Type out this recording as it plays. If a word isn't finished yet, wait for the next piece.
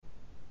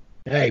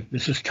Hey,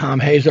 this is Tom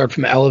Hazard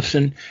from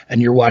Ellison,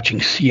 and you're watching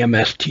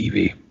CMS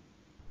TV.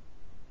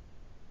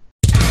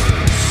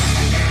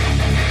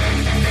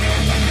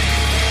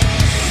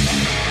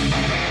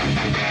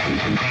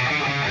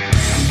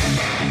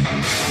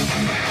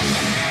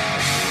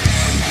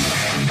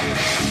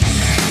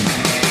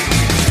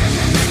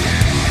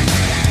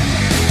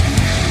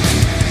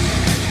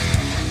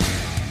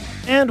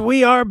 And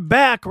we are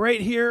back right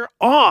here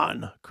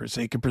on Chris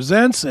Aiken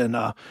Presents. And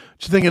what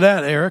you think of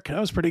that, Eric? That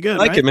was pretty good, I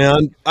like right? it,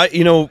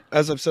 man.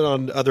 As I've said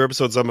on other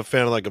episodes, I'm a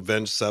fan of like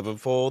Avenged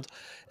Sevenfold,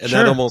 and Sure.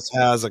 that almost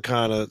has a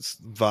kind of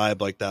vibe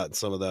like that. And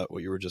some of that,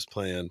 what you were just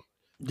playing,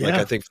 like Yeah.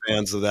 I think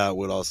fans of that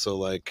would also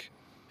like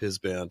his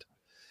band.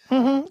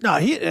 No,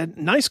 he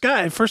nice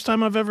guy. First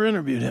time I've ever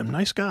interviewed him.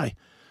 Nice guy.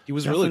 He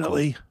was really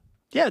cool.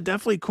 Yeah,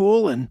 definitely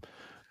cool and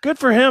good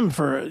for him.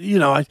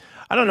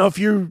 I don't know if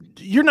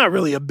you're not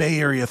really a Bay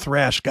Area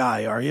thrash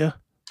guy, are you?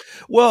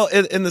 Well,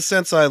 in the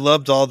sense, I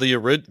loved all the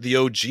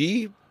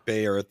OG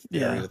Bay Area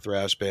Yeah.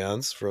 thrash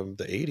bands from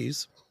the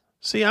 '80s.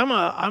 See,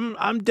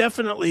 I'm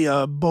definitely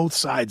both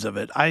sides of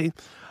it.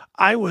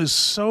 I was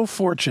so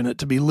fortunate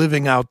to be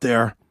living out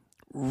there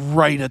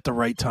right at the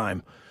right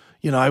time.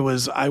 I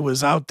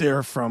was out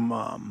there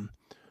from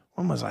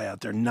when was I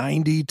out there?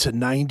 90 to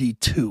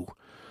 92.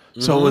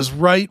 So it was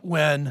right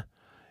when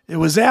it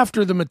was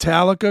after the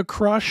Metallica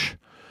crush,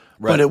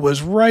 Right. but it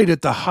was right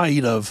at the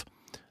height of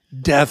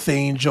Death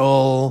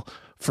Angel,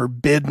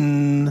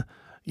 Forbidden,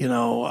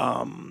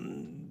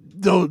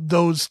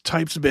 those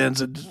types of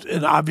bands,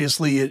 and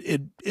obviously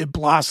it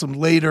blossomed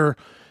later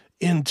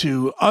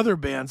into other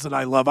bands that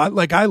I love. I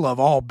love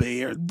all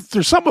Bay Area.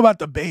 There's something about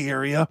the Bay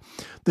Area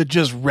that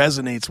just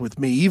resonates with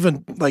me.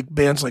 Even like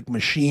bands like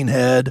Machine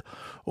Head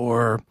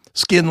or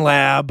Skin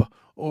Lab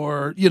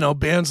or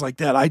bands like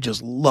that. I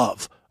just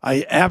love.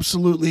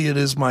 It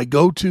is my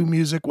go-to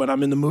music when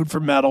I'm in the mood for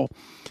metal.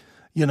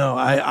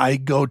 I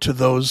go to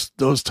those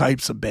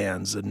types of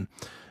bands, and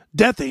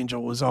Death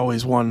Angel was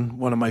always one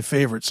of my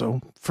favorites. So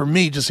for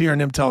me, just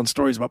hearing him telling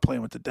stories about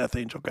playing with the Death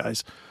Angel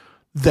guys,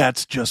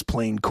 that's just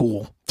plain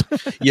cool.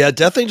 Yeah,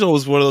 Death Angel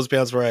was one of those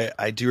bands where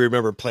I do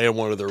remember playing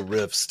one of their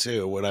riffs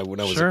too when I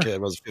was Sure. a kid.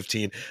 When I was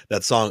 15.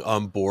 That song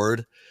 "On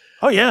Board."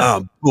 Oh yeah,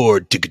 I'm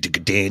bored. That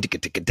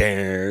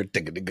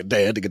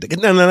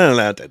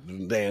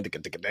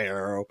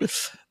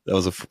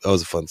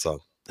was a fun song.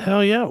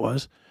 hell yeah, it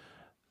was.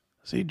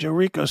 See, Joe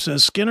Rico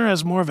says Skinner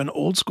has more of an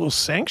old school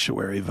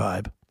Sanctuary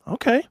vibe.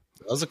 Okay,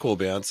 That was a cool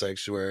band,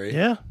 Sanctuary.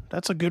 yeah,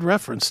 that's a good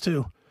reference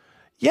too.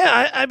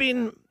 Yeah, I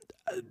mean,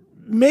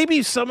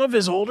 maybe some of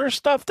his older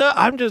stuff.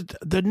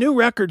 The new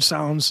record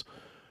sounds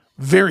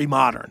very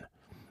modern.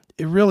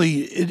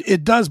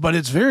 It does, but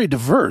it's very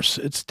diverse.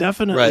 It's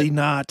definitely Right.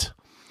 not.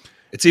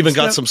 It's even It's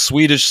got not- some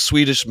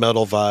Swedish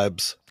metal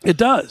vibes. It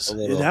does. A It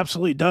little.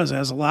 absolutely does. It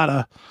has a lot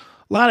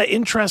of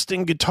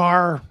interesting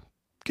guitar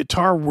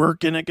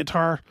work in it.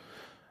 Guitar,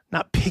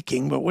 not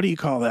picking, but what do you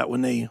call that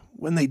when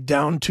they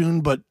down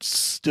tune but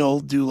still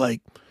do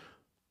like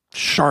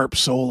sharp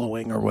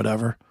soloing or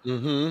whatever?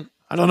 Mm-hmm.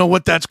 I don't know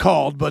what that's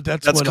called, but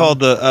that's what called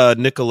the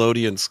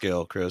Nickelodeon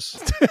scale, Chris.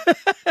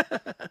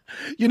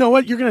 You know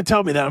what? You're going to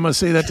tell me that. I'm going to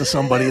say that to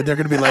somebody, and they're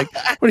going to be like,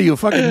 "What are you, a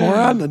fucking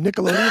moron? The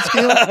Nickelodeon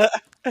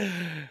scale?"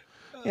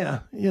 Yeah,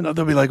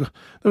 they'll be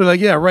like,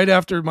 yeah, right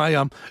after my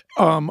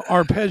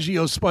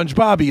arpeggio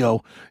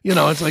SpongeBobio.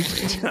 It's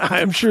like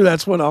I'm sure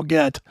that's what I'll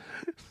get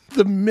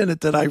the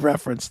minute that I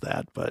reference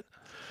that. But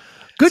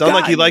good Sound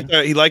guy. like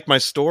he liked my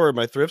store,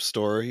 my thrift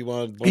store. He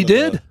wanted. He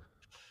did.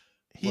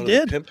 He one of the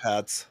did. pimp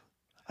hats.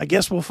 I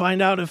guess we'll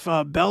find out if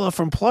Bella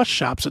from Plush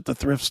shops at the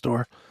thrift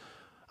store.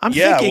 I'm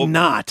Yeah, thinking well,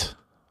 not.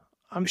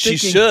 She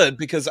should,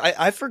 because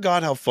I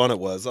forgot how fun it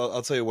was.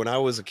 I'll tell you, when I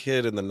was a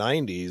kid in the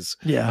 '90s,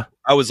 Yeah.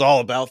 I was all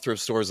about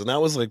thrift stores, and that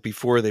was like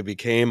before they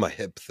became a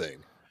hip thing.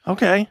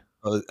 Okay.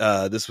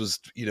 This was,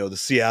 the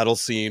Seattle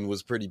scene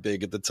was pretty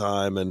big at the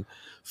time, and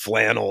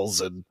flannels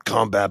and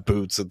combat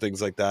boots and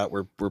things like that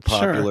were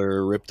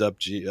popular. Ripped up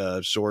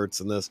shorts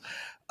and this,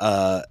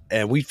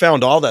 and we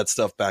found all that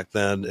stuff back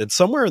then. And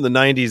somewhere in the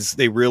 '90s,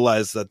 they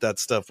realized that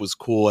stuff was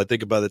cool. I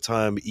think by the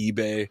time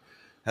eBay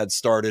had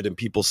started and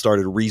people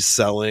started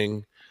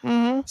reselling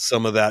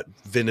some of that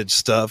vintage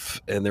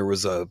stuff, and there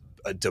was a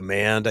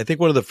demand. I think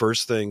one of the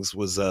first things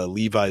was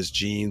Levi's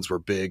jeans were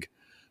big,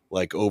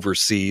 like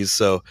overseas.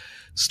 So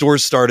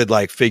stores started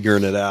like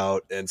figuring it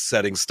out and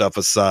setting stuff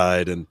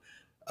aside and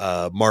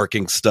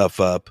marking stuff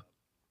up.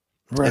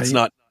 Right. It's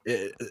not.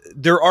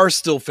 There are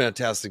still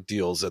fantastic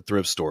deals at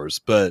thrift stores,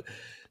 but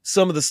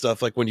some of the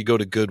stuff, like when you go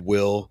to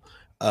Goodwill,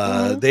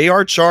 they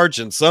are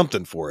charging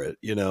something for it,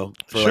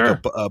 for Sure.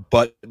 like a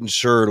button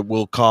shirt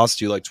will cost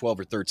you like 12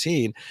 or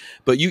 13,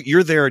 but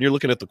you're there and you're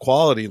looking at the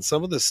quality, and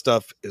some of this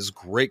stuff is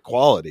great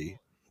quality.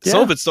 Some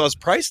Yeah. of it still has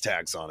price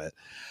tags on it.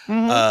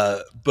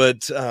 Mhm.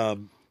 But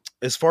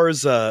as far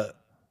as the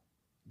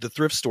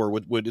thrift store,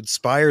 what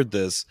inspired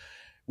this,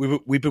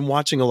 we've been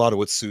watching a lot of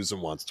what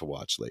Susan wants to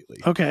watch lately.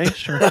 Okay,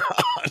 sure.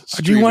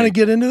 Do you want to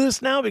get into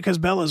this now because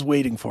Bella's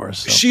waiting for us?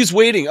 So. She's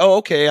waiting. Oh,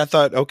 okay. I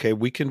thought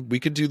we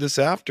could do this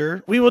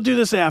after. We will do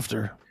this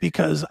after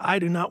because I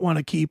do not want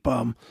to keep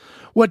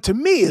what to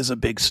me is a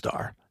big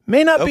star.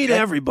 May not be to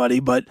everybody,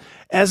 but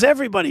as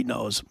everybody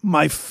knows,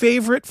 my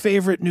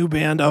favorite new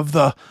band of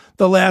the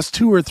last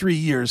 2 or 3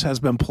 years has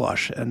been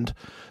Plush, and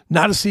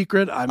not a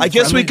secret. I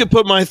guess we could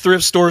put my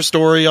thrift store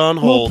story on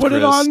hold. We'll put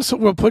it on. So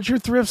we'll put your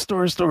thrift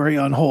store story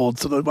on hold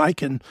so that I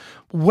can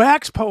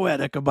wax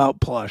poetic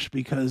about Plush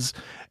because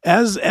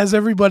as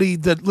everybody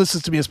that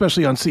listens to me,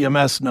 especially on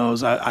CMS,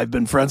 knows, I've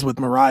been friends with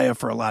Mariah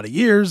for a lot of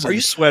years. Are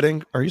you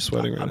sweating? Are you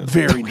sweating right now? I'm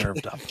very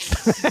nerved up.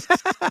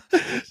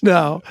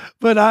 No,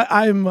 but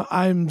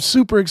I'm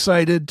super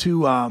excited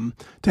to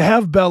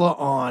have Bella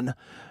on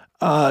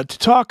to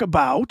talk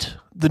about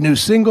the new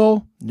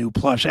single, new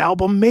Plush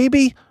album,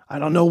 maybe. I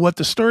don't know what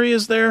the story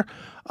is there.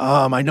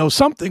 I know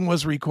something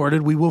was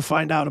recorded. We will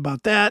find out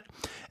about that.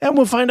 And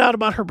we'll find out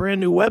about her brand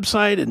new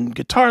website and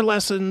guitar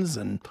lessons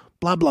and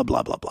blah, blah,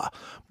 blah, blah, blah.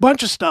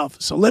 Bunch of stuff.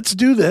 So let's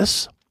do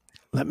this.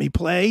 Let me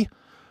play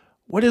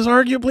what is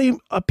arguably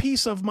a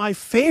piece of my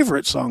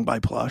favorite song by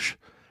Plush.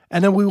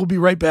 And then we will be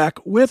right back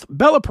with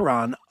Bella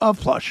Perron of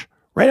Plush.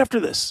 Right after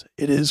this,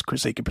 it is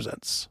Chris Aiken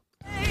Presents.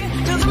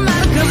 Doesn't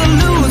matter 'cause I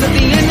lose at the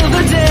end of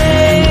the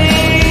day.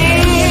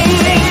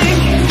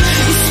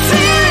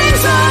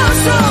 Feelings are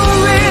so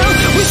real.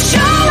 Wish I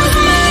was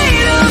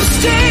made of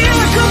steel.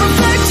 I could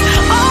reflect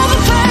all the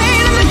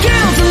pain and the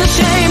guilt and the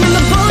shame and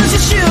the bullets you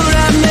shoot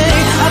at me.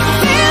 I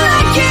feel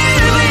like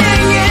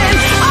giving in.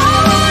 I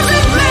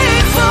wasn't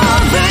made for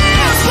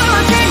this, but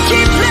I can't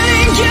keep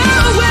letting you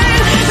win.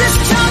 This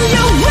time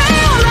you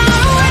will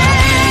not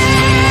win.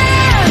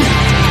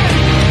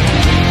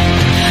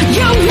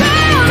 You will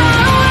not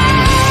win.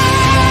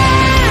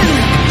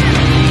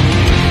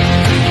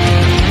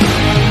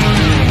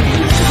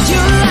 You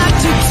like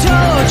to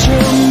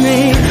torture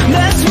me,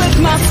 mess with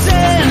my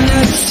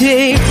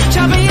sanity.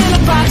 Chop me in a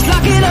box,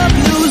 lock it up,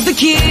 lose the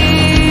key.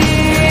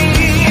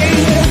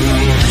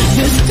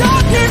 There's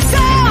darkness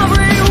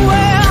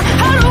everywhere.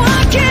 How do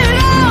I get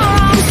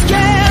out? I'm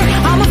scared.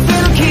 I'm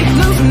afraid I'll keep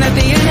losing at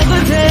the end of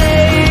the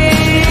day.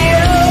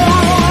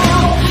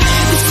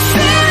 These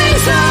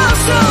feelings are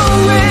so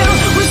real.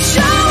 Wish I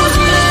was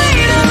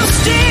made of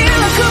steel.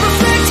 I could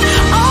reflect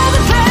all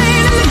the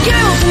pain and the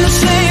guilt and the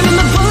shame and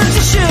the bullets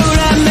you shoot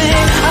at me.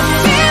 I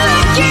feel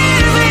like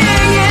giving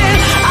in.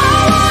 I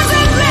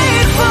wasn't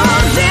made for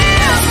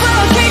this, but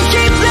I can't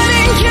keep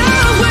letting you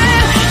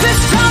win. This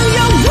time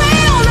you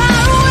will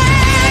not win.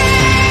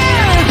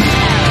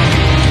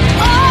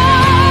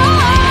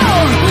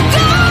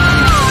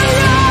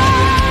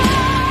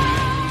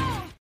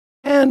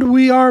 And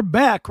we are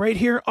back right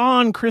here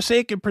on Chris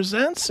Aiken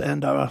Presents.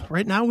 And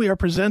right now we are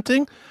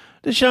presenting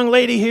this young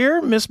lady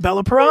here, Miss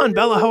Bella Perron.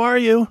 Bella, how are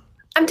you?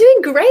 I'm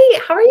doing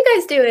great. How are you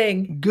guys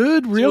doing?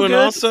 Good, real Doing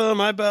good. awesome.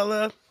 Hi,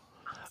 Bella.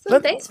 So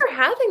thanks for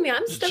having me.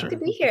 I'm stoked to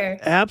be here.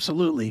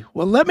 Absolutely.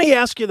 Well, let me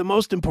ask you the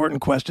most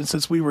important question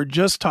since we were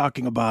just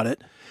talking about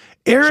it.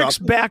 Eric's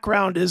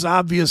background is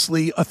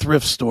obviously a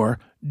thrift store.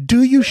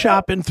 Do you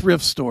shop in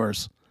thrift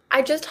stores?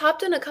 I just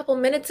hopped in a couple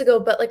minutes ago,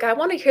 but I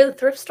want to hear the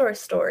thrift store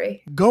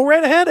story. Go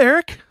right ahead,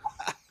 Eric.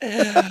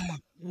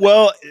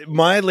 Well,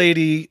 my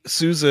lady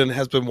Susan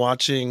has been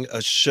watching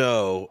a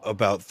show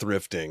about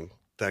thrifting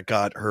that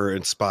got her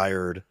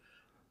inspired.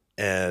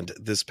 And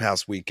this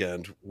past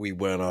weekend, we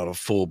went on a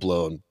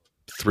full-blown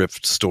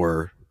thrift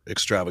store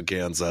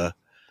extravaganza.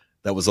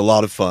 That was a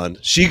lot of fun.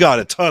 She got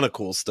a ton of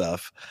cool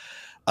stuff.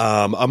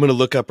 I'm going to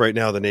look up right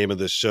now the name of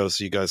this show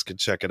so you guys can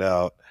check it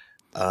out.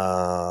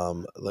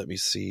 Let me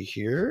see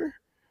here.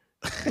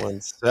 One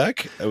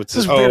sec. This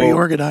is very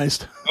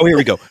organized. Oh, here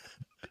we go.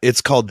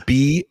 It's called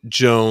B.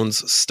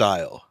 Jones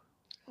Style.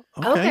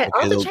 Okay,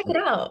 I'll have to check it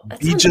out. That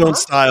B. sounds Jones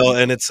awesome. Style,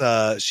 and it's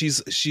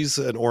she's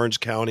an Orange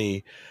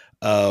County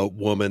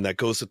woman that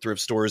goes to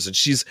thrift stores, and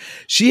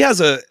she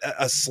has a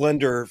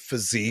slender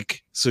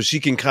physique, so she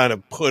can kind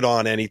of put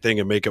on anything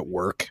and make it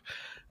work.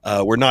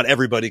 Where not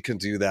everybody can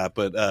do that,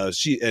 but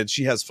she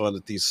has fun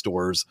at these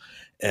stores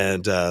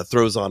and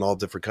throws on all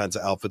different kinds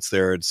of outfits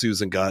there. And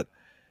Susan got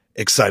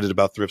excited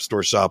about thrift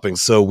store shopping,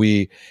 so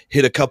we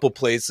hit a couple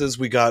places.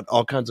 We got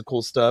all kinds of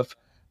cool stuff.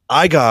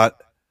 I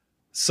got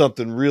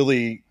something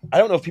really, I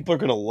don't know if people are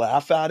going to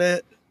laugh at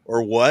it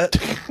or what.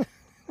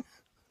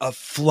 A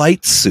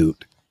flight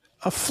suit.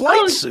 A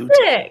flight suit?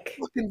 Sick.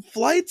 Fucking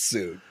flight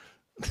suit.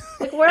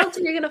 Where else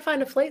are you going to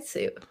find a flight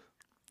suit?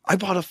 I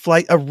bought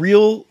a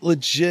real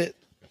legit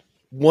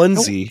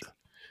onesie.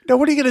 Now,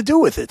 what are you going to do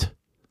with it?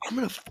 I'm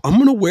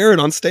gonna wear it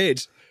on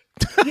stage.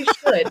 You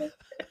should.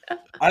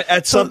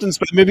 At something,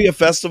 maybe a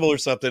festival or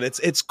something.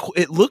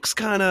 It looks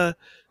kind of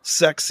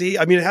sexy.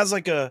 I mean, it has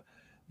it's a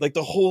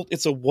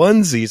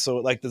onesie, so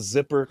like the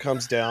zipper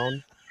comes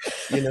down,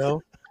 you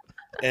know,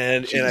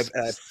 and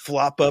I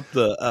flop up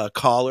the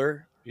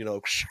collar, you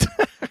know,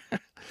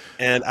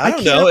 and I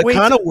don't know, it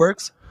kind of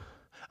works.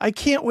 I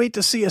can't wait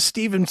to see a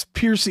Stephen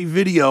Piercy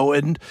video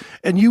and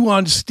you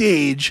on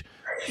stage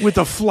with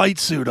a flight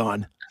suit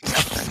on.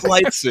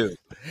 Flight suit.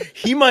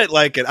 He might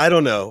like it. I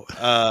don't know.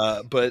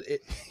 But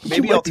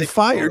maybe I'll be take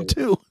fired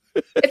too.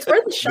 It's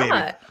worth a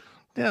shot.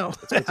 Yeah.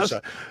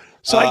 Shot.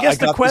 So I guess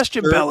the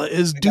question, Bella,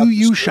 is do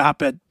you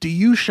shop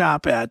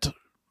at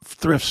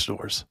thrift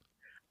stores?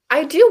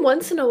 I do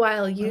once in a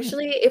while.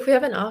 Usually, if we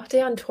have an off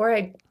day on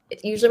tour,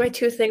 usually my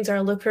two things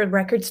are look for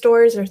record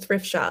stores or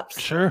thrift shops.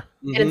 Sure.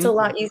 And it's a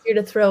lot easier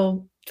to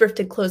throw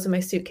thrifted clothes in my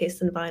suitcase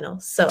than vinyl.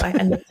 So I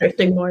end up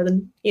thrifting more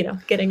than,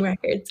 getting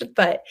records.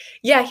 But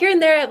yeah, here and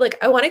there,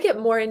 I want to get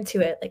more into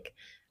it. Like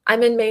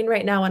I'm in Maine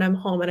right now and I'm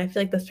home and I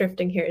feel like the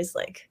thrifting here is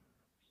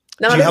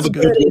not Do you have as a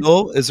good.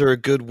 Goodwill? Is there a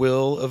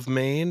Goodwill of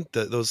Maine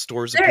that those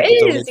stores? There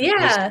is,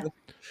 yeah.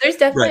 There's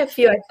definitely a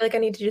few. I feel like I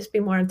need to just be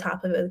more on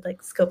top of it,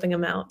 scoping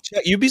them out. Yeah,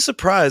 you'd be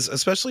surprised,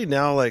 especially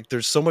now.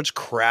 There's so much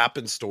crap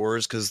in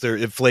stores because their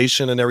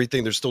inflation and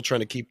everything. They're still trying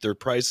to keep their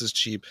prices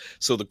cheap,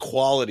 so the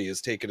quality has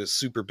taken a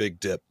super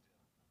big dip.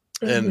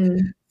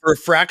 And for a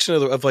fraction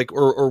of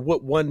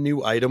what one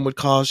new item would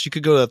cost, you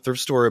could go to a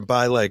thrift store and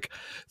buy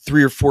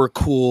 3 or 4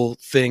 cool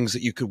things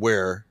that you could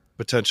wear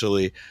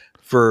potentially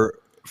for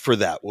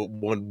that what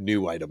one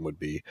new item would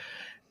be,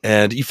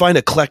 and you find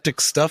eclectic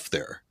stuff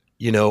there.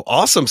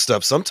 Awesome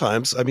stuff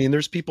sometimes. I mean,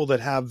 there's people that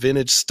have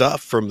vintage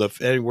stuff from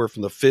anywhere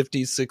from the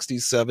 50s,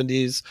 60s,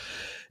 70s,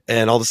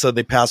 and all of a sudden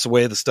they pass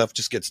away. The stuff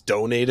just gets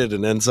donated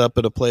and ends up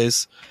at a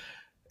place.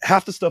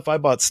 Half the stuff I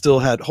bought still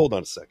had, hold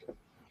on a second.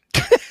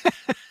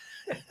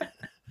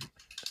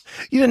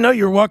 You didn't know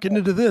you were walking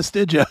into this,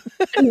 did you?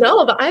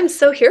 No, but I'm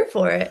so here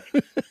for it.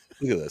 Look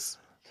at this.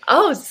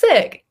 Oh,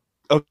 sick.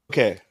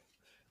 Okay.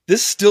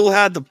 This still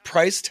had the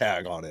price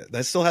tag on it.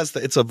 That still has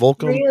it's a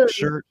Volcom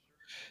shirt.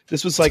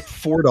 This was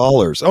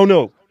 $4. Oh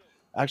no.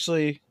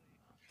 Actually,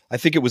 I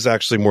think it was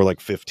actually more like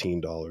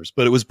 $15,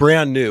 but it was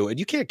brand new and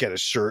you can't get a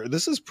shirt.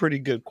 This is pretty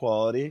good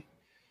quality.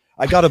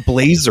 I got a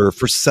blazer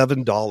for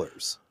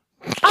 $7.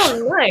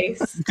 Oh,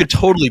 nice. You could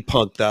totally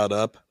punk that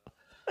up.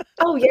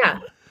 Oh yeah.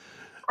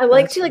 I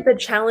like the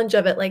challenge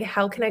of it.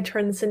 How can I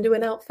turn this into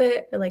an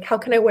outfit? Or how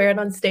can I wear it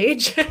on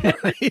stage?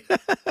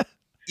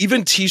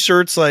 Even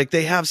t-shirts,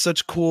 they have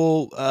such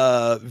cool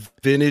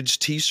vintage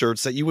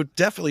t-shirts that you would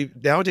definitely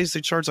nowadays they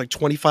charge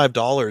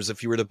 $25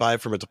 if you were to buy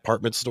from a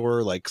department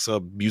store,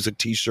 some music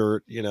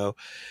t-shirt.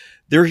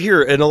 They're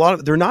here and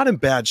they're not in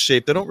bad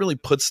shape. They don't really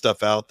put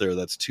stuff out there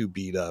that's too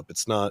beat up.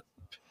 It's not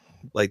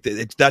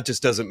that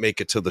just doesn't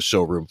make it to the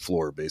showroom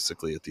floor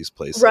basically at these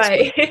places.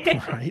 Right.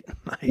 Right.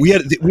 Nice. We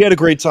had a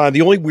great time. The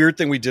only weird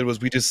thing we did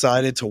was we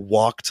decided to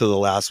walk to the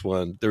last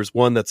one. There's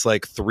one that's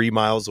 3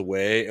 miles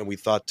away and we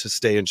thought to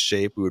stay in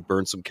shape we would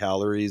burn some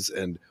calories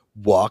and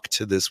walk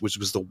to this, which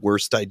was the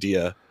worst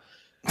idea.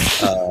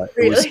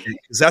 Really?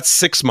 That's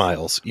 6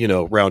 miles,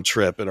 round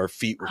trip, and our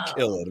feet were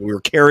killing. We were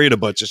carrying a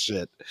bunch of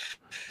shit.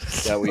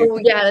 That's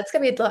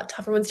gonna be a lot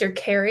tougher once you're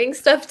carrying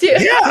stuff too.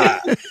 Yeah.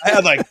 I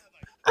had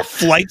a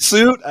flight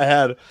suit. I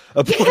had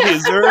a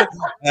blazer. I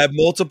had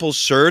multiple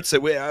shirts. I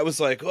was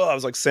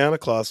like Santa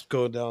Claus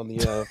going down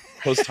the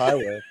coast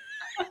highway.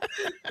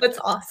 That's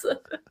awesome.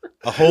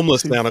 A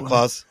homeless Santa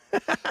Claus.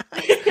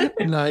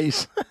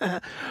 Nice.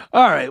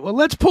 All right. Well,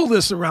 let's pull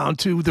this around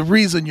to the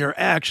reason you're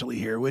actually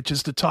here, which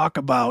is to talk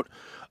about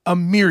a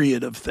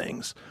myriad of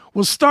things.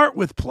 We'll start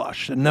with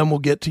Plush, and then we'll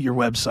get to your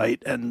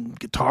website and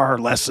guitar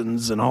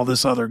lessons and all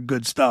this other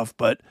good stuff.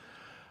 But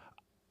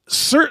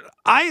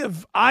I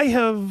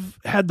have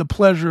had the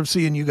pleasure of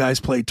seeing you guys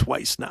play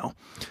twice now.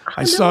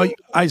 I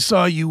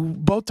saw you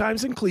both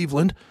times in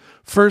Cleveland.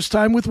 First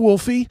time with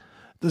Wolfie,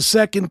 the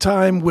second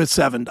time with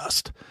Seven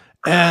Dust.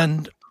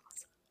 And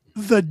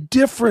the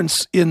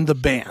difference in the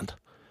band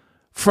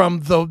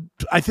from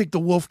I think the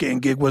Wolfgang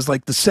gig was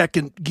the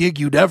second gig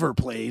you'd ever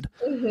played.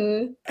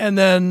 Mm-hmm. And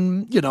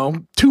then,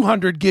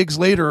 200 gigs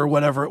later or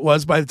whatever it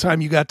was, by the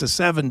time you got to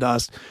Seven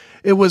Dust,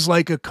 it was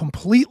a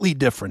completely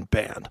different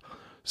band.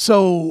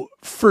 So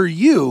for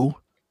you,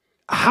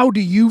 how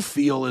do you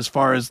feel as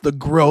far as the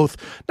growth,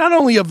 not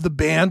only of the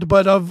band,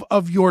 but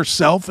of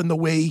yourself and the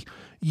way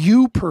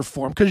you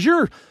perform? Because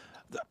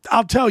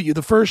I'll tell you,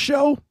 the first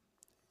show,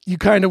 you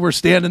kind of were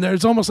standing there.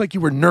 It's almost like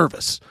you were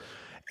nervous.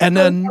 And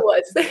then,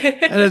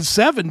 and then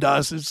Seven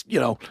Dust is,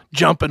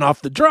 jumping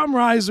off the drum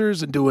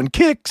risers and doing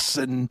kicks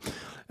and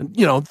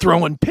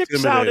throwing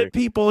picks out at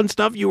people and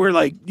stuff. You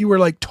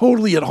were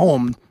totally at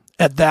home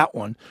at that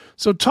one.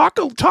 So talk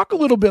a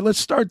little bit. Let's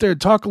start there.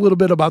 Talk a little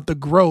bit about the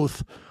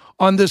growth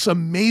on this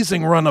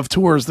amazing run of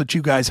tours that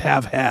you guys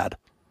have had.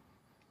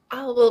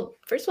 Oh, well,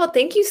 first of all,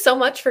 thank you so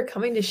much for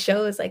coming to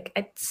shows. I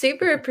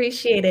super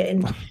appreciate it.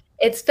 And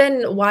it's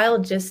been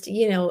wild just,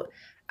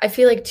 I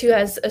feel too,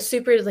 as a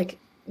super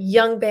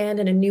young band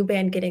and a new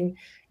band getting,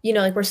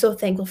 we're so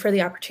thankful for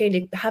the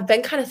opportunity to have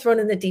been kind of thrown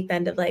in the deep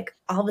end of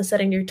all of a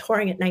sudden you're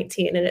touring at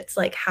 19 and it's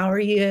how are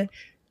you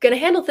going to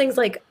handle things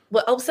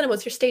all of a sudden,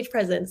 what's your stage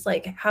presence?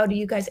 How do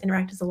you guys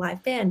interact as a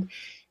live band?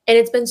 And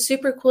it's been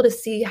super cool to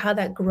see how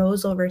that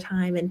grows over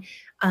time. And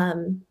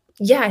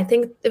I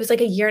think it was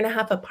a year and a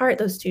half apart,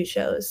 those two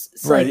shows.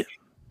 So right.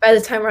 By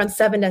the time we're on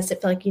Seven Dust,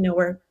 it felt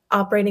we're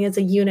operating as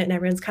a unit and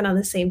everyone's kind of on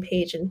the same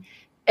page and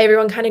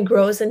everyone kind of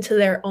grows into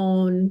their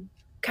own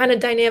kind of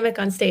dynamic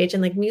on stage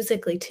and like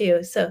musically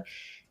too. So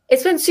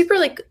it's been super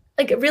like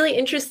really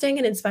interesting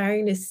and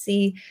inspiring to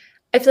see.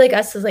 I feel like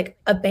us as like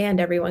a band,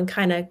 everyone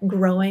kind of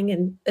growing,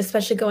 and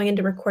especially going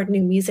into record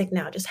new music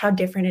now, just how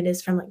different it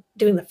is from like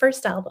doing the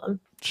first album.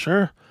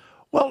 Sure.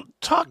 Well,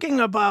 talking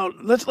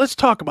about let's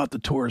talk about the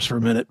tours for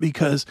a minute,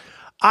 because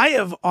I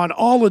have, on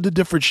all of the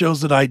different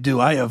shows that I do,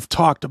 I have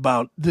talked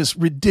about this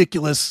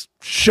ridiculous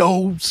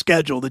show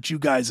schedule that you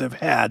guys have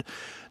had.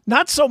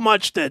 Not so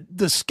much that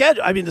the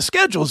schedule, I mean, the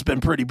schedule has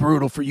been pretty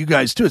brutal for you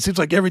guys too. It seems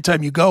like every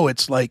time you go,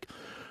 it's like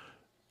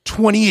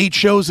 28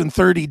 shows in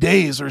 30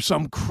 days or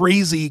some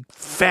crazy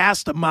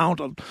fast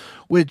amount of,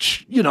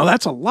 which, you know,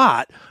 that's a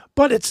lot,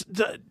 but it's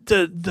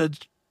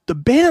the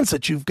bands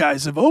that you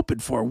guys have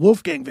opened for,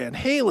 Wolfgang Van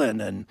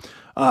Halen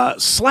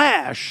and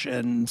Slash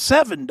and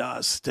Seven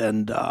Dust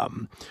and,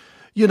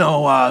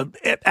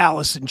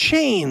 Alice in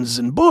Chains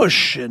and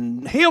Bush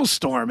and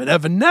Hailstorm and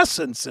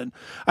Evanescence. And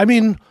I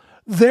mean,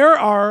 there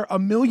are a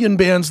million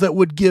bands that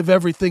would give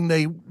everything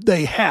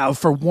they have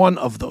for one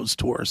of those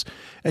tours.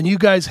 And you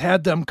guys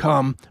had them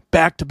come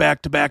back to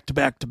back to back to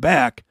back to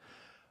back.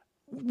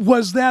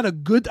 Was that a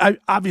good,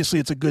 obviously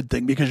it's a good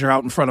thing because you're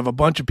out in front of a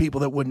bunch of people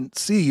that wouldn't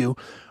see you.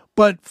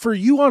 But for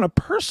you on a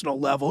personal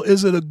level,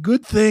 is it a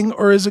good thing,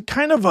 or is it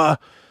kind of a,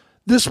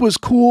 this was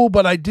cool,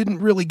 but I didn't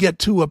really get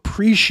to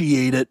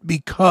appreciate it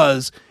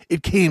because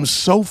it came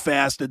so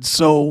fast and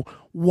so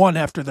one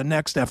after the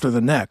next after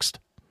the next?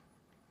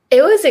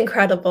 It was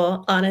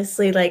incredible,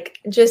 honestly, like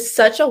just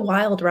such a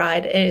wild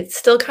ride. And it's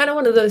still kind of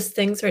one of those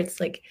things where it's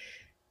like,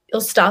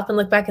 you'll stop and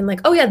look back and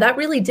like, oh yeah, that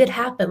really did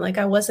happen. Like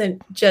I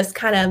wasn't just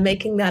kind of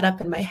making that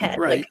up in my head.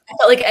 Right. Like I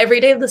felt like every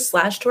day of the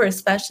Slash tour,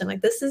 especially, I'm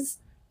like, this is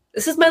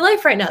my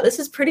life right now. This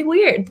is pretty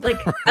weird. Like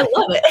I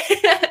love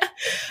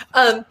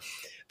it.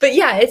 But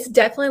yeah, it's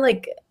definitely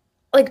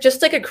like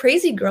just like a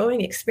crazy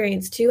growing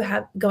experience too,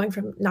 going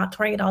from not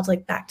touring at all to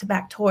like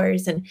back-to-back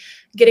tours and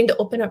getting to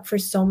open up for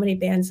so many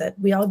bands that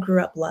we all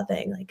grew up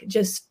loving, like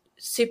just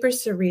super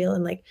surreal,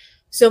 and like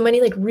so many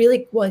like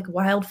really like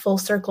wild full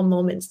circle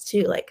moments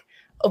too, like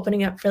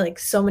opening up for like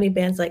so many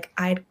bands like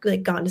I'd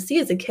like gone to see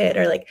as a kid,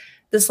 or like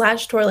the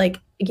Slash tour, like,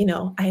 you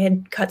know, I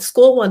had cut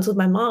school once with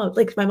my mom.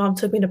 Like my mom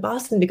took me to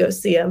Boston to go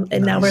see him,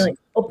 and now we're like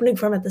opening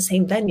for him at the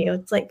same venue.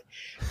 It's like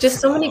just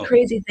so many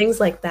crazy things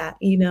like that,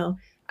 you know,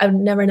 I would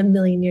never in a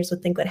million years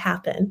would think would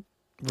happen.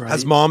 Right.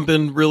 Has mom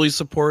been really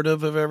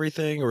supportive of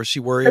everything, or is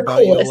she worried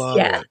about you a lot?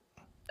 Yeah.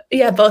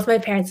 Yeah, both my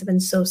parents have been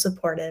so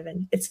supportive,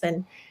 and it's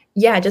been,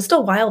 yeah, just a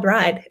wild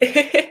ride.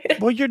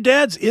 Well, your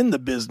dad's in the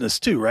business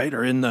too, right?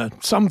 Or in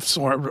some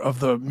sort of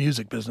the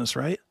music business,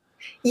 right?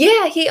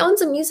 Yeah, he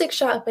owns a music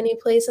shop and he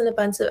plays in a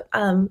bunch of,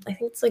 I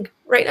think it's like,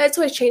 right now it's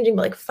always changing,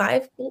 but like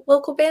 5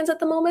 local bands at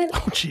the moment.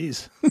 Oh,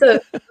 geez. So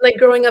like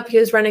growing up, he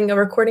was running a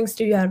recording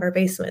studio out of our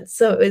basement.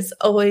 So it was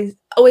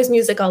always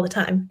music all the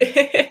time.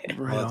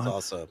 Right. That's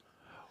awesome.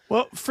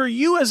 Well, for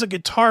you as a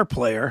guitar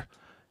player,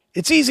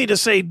 it's easy to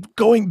say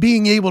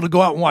being able to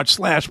go out and watch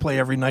Slash play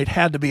every night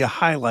had to be a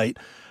highlight.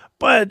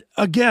 But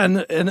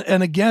again,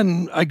 and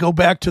again, I go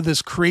back to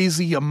this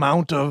crazy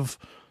amount of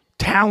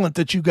talent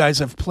that you guys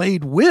have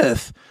played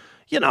with,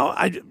 you know,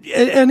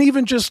 and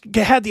even just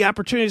had the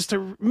opportunities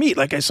to meet.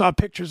 Like I saw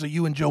pictures of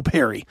you and Joe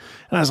Perry,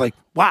 and I was like,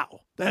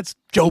 wow, that's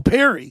Joe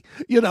Perry.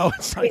 You know,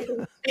 it's like,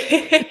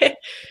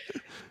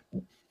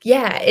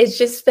 yeah, it's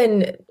just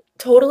been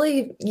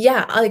totally,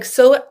 yeah, like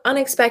so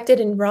unexpected,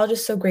 and we're all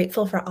just so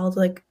grateful for all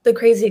the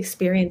crazy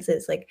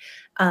experiences. Like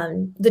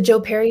the Joe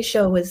Perry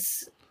show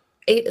was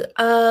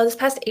this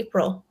past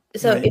April,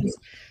 so right. It's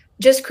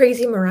just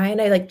crazy. Mariah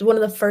and I, like, one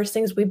of the first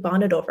things we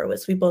bonded over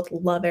was we both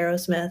love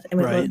Aerosmith, and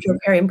we love Joe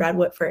Perry and Brad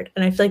Whitford,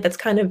 and I feel like that's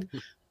kind of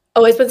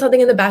always been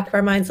something in the back of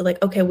our minds of like,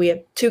 okay, we have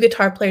 2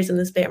 guitar players in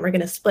this band, we're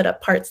going to split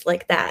up parts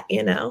like that,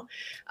 you know.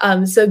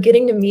 So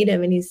getting to meet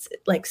him, and he's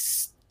like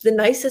the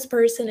nicest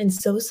person and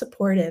so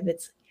supportive.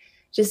 It's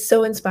just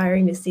so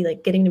inspiring to see,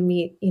 like, getting to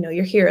meet, you know,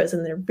 your heroes,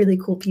 and they're really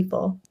cool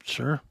people.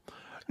 Sure.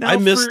 Now I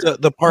missed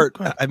the part.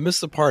 I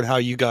missed the part how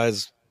you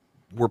guys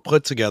were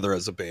put together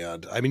as a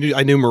band. I mean,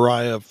 I knew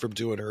Mariah from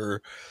doing her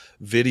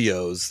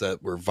videos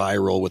that were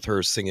viral with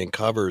her singing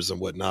covers and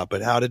whatnot.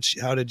 But how did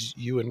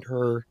you and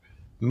her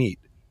meet?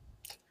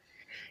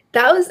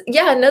 That was,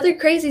 yeah, another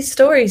crazy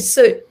story.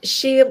 So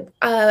she,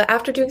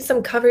 after doing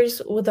some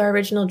covers with our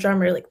original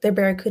drummer, like their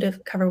Barracuda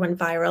cover went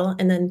viral,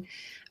 and then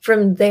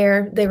from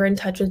there they were in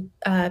touch with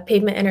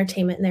Pavement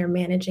Entertainment, and they were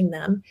managing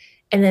them.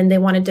 And then they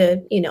wanted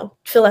to, you know,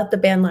 fill out the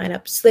band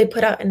lineup. So they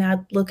put out an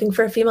ad looking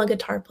for a female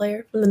guitar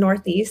player from the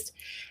Northeast.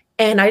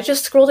 And I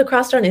just scrolled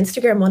across it on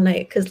Instagram one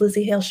night because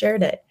Lizzie Hale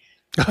shared it.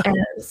 And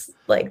I was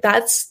like,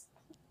 that's,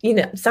 you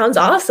know, sounds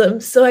awesome.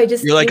 So I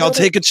just... You're like, I'll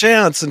take a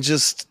chance, and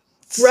just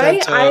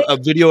sent a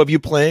video of you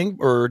playing,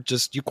 or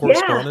just you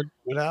corresponded?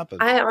 Yeah, what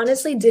happened? I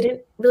honestly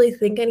didn't really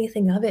think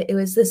anything of it. It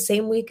was the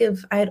same week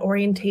I had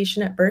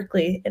orientation at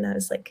Berkeley, and I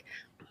was like,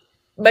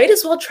 might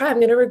as well try. I'm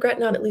going to regret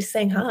not at least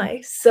saying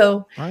hi.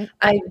 So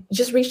I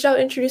just reached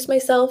out, introduced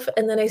myself,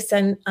 and then I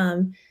sent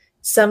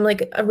some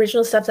like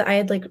original stuff that I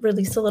had like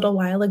released a little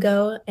while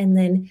ago. And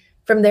then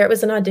from there, it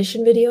was an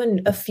audition video.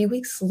 And a few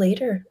weeks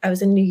later, I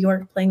was in New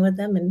York playing with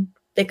them, and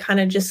they kind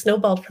of just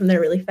snowballed from there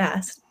really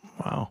fast.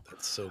 Wow.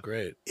 That's so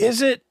great.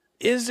 Is it,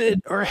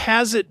 or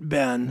has it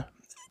been?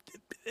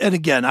 And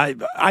again,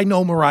 I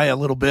know Mariah a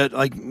little bit,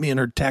 like me and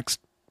her text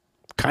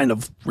kind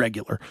of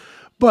regular,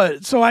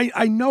 but so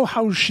I know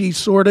how she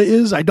sort of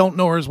is. I don't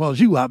know her as well as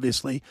you,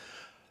 obviously.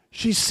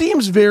 She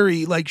seems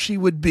very like she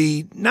would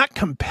be not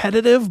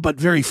competitive, but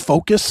very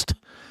focused.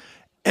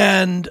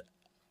 And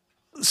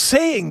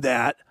saying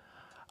that,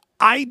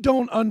 I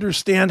don't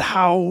understand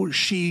how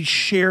she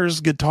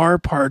shares guitar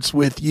parts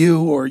with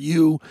you or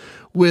you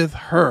with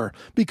her,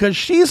 because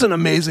she's an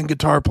amazing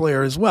guitar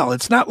player as well.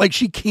 It's not like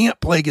she can't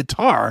play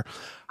guitar.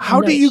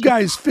 How do you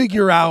guys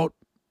figure out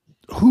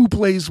who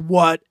plays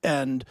what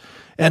and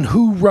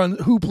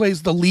who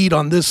plays the lead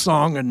on this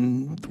song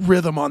and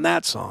rhythm on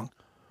that song?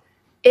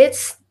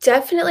 It's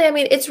definitely, I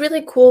mean, it's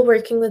really cool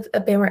working with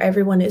a band where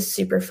everyone is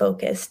super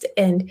focused,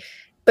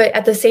 but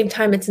at the same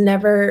time, it's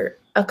never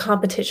a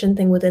competition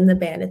thing within the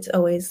band. It's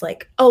always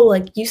like, oh,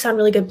 like you sound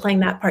really good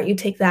playing that part, you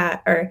take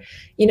that, or,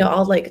 you know,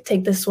 I'll like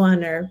take this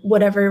one, or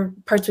whatever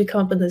parts we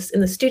come up with this in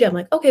the studio. I'm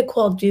like, okay,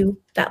 cool, I'll do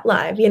that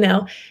live. You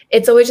know,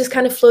 it's always just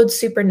kind of flowed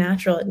super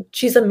natural. And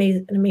she's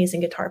an amazing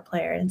guitar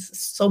player, and it's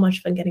so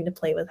much fun getting to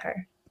play with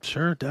her.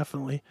 Sure,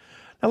 definitely.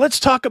 Now let's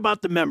talk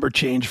about the member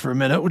change for a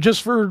minute.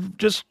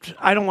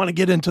 I don't want to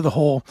get into the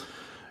whole,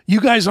 you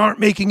guys aren't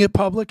making it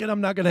public, and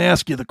I'm not going to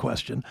ask you the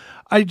question.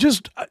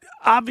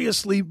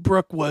 Obviously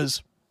Brooke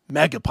was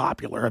mega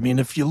popular. I mean,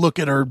 if you look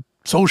at her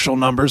social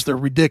numbers, they're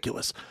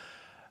ridiculous.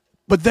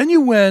 But then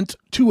you went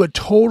to a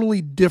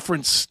totally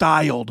different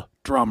styled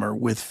drummer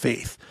with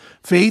Faith.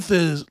 Faith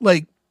is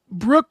like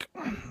Brooke.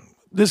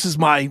 This is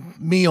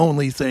me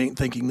only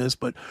thinking this,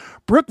 but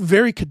Brooke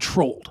very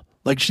controlled.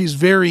 Like she's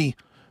very,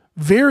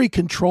 very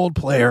controlled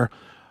player.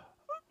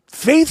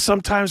 Faith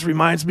sometimes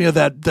reminds me of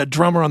that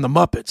drummer on the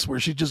Muppets, where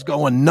she's just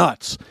going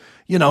nuts,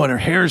 you know, and her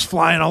hair's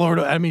flying all over.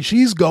 I mean,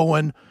 she's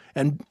going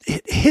and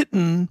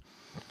hitting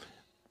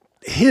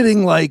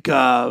like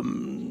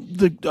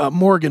the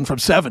Morgan from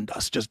Seven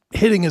Dust, just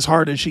hitting as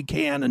hard as she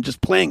can and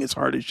just playing as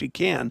hard as she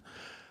can.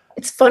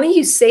 It's funny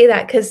you say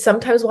that, because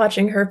sometimes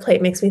watching her play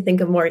makes me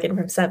think of Morgan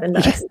from Seven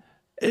Dust.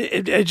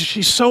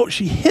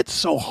 She hits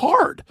so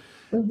hard,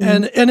 mm-hmm.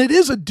 and it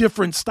is a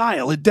different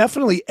style. It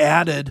definitely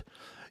added.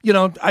 You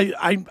know,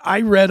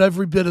 I read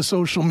every bit of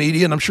social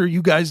media, and I'm sure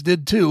you guys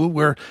did too,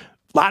 where a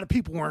lot of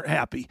people weren't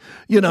happy,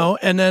 you know,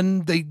 and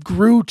then they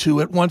grew to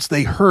it once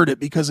they heard it,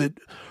 because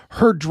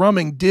her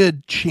drumming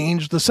did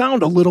change the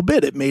sound a little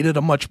bit. It made it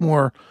a much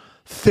more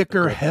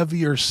thicker,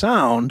 heavier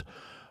sound.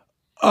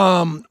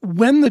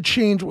 When the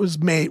change was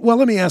made, well,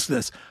 let me ask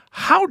this.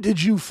 How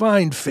did you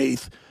find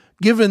Faith,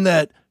 given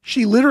that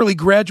she literally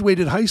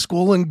graduated high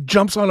school and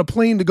jumps on a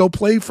plane to go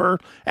play for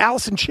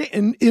Alice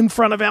in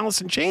front of Alice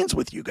in Chains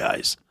with you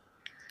guys?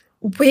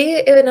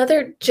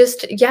 Random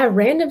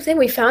thing.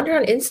 We found her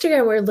on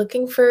Instagram. We were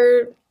looking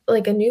for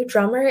like a new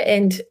drummer,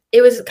 and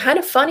it was kind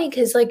of funny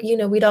because, like, you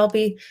know, we'd all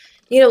be,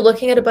 you know,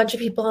 looking at a bunch of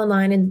people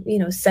online and, you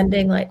know,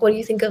 sending like, what do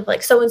you think of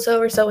like so-and-so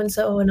or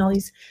so-and-so, and all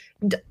these,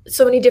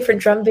 so many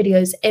different drum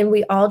videos. And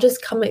we all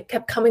just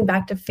kept coming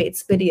back to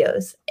Faith's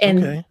videos.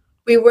 And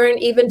we weren't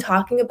even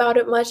talking about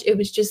it much. It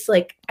was just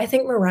like, I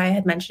think Mariah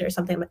had mentioned or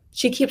something.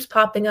 She keeps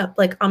popping up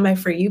like on my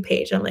For You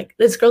page. I'm like,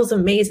 this girl's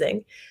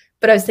amazing.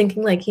 But I was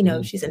thinking like, you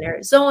know, she's in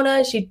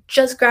Arizona. She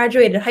just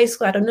graduated high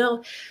school. I don't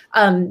know.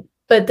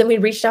 But then we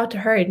reached out to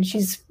her, and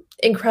she's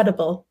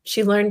incredible.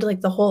 She learned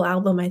like the whole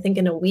album, I think,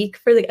 in a week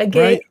for a gig.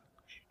 Right.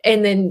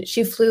 And then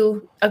she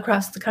flew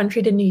across the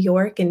country to New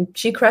York, and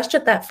she crushed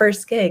at that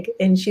first gig,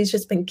 and she's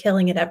just been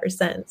killing it ever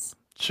since.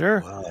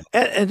 Sure. Wow.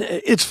 And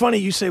it's funny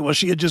you say, well,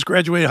 she had just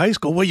graduated high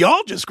school. Well,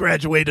 y'all just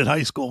graduated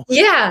high school.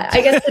 Yeah.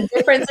 I guess the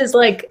difference is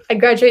like I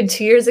graduated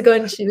 2 years ago,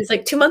 and she was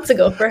like 2 months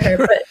ago for her,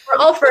 but we're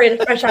all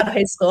fresh out of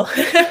high school.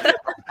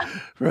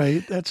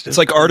 Right. That's just it's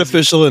like crazy.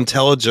 Artificial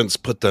intelligence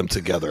put them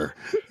together,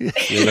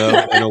 you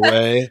know, in a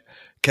way.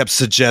 Kept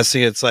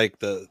suggesting it's like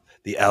the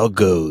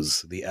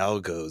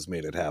algos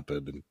made it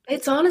happen.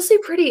 It's honestly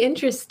pretty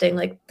interesting,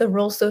 like the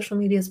role social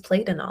media has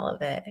played in all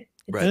of it.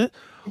 Right.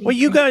 Well,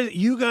 you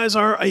guys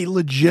are a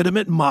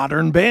legitimate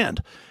modern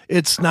band.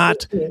 It's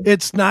not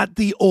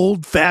the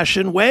old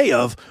fashioned way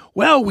of,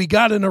 well, we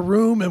got in a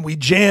room and we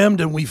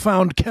jammed and we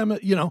found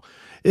you know,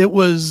 it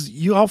was,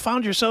 you all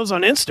found yourselves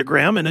on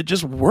Instagram and it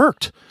just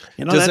worked.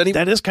 You know,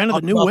 that is kind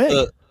of the new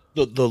way.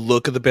 The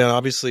look of the band,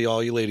 obviously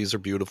all you ladies are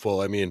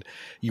beautiful. I mean,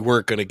 you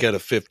weren't going to get a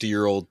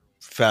 50-year-old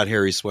fat,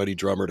 hairy, sweaty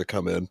drummer to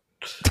come in.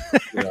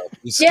 You know,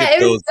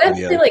 it was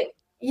definitely like,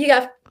 you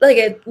got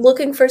like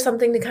looking for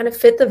something to kind of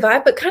fit the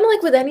vibe, but kind of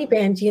like with any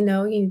band, you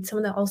know, you need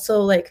someone that also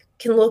like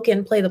can look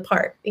and play the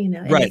part, you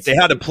know. Right. They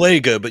had to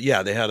play good, but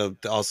yeah, they had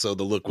to also,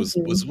 the look was a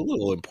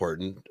little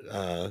important.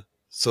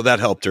 So that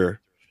helped her.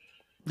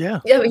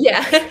 Yeah.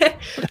 Yeah.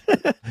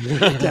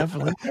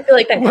 Definitely. I feel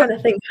like that kind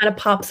of thing kind of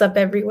pops up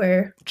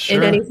everywhere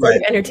in any sort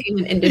of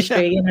entertainment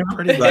industry, you know.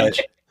 Pretty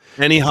much.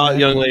 Any hot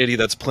young lady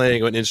that's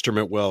playing an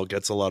instrument well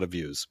gets a lot of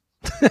views.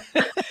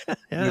 We've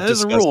that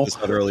is a discussed rule. this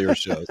on earlier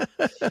shows.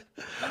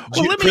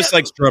 Well, Chris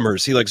likes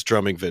drummers. He likes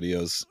drumming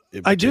videos.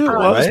 I do. particular,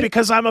 Well, it's right?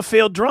 because I'm a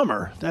failed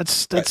drummer.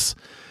 That's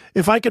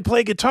if I could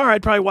play guitar,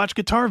 I'd probably watch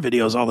guitar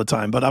videos all the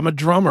time. But I'm a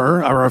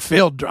drummer, or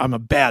I'm a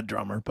bad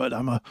drummer,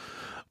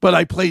 but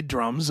I played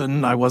drums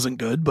and I wasn't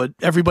good. But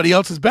everybody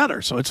else is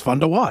better, so it's fun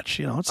to watch.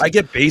 You know, I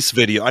get bass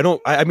video.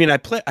 I mean, I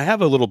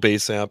have a little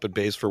bass amp and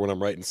bass for when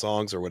I'm writing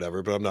songs or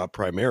whatever, but I'm not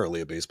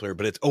primarily a bass player.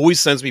 But it always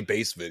sends me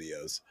bass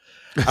videos.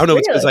 I don't know.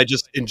 It's because I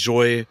just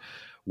enjoy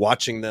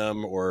watching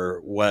them or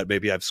what.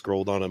 Maybe I've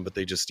scrolled on them, but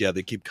they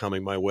keep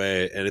coming my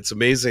way. And it's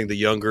amazing the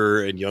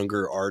younger and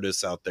younger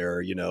artists out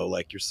there, you know,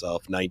 like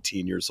yourself,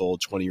 19 years old,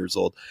 20 years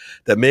old,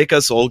 that make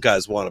us old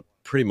guys want to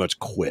pretty much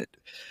quit,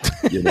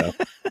 you know.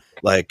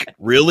 Like,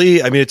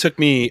 really? I mean, it took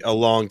me a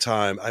long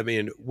time. I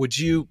mean, would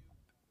you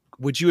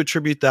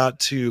attribute that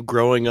to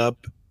growing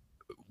up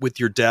with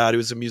your dad who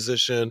was a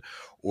musician,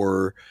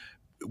 or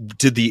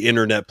did the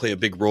internet play a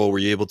big role? Were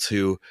you able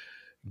to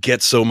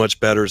get so much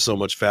better, so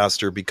much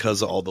faster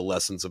because of all the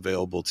lessons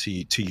available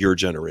to your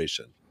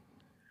generation?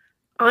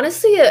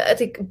 Honestly, I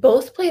think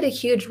both played a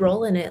huge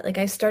role in it. Like,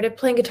 I started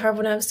playing guitar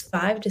when I was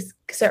 5, just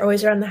because they're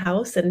always around the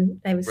house,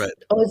 and I was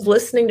always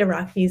listening to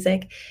rock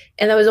music,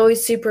 and I was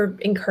always super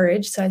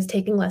encouraged. So I was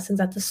taking lessons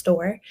at the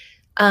store.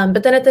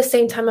 But then at the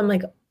same time, I'm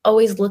like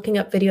always looking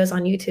up videos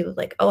on YouTube,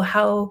 like, oh,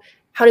 how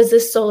does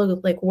this solo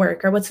like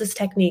work, or what's this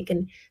technique,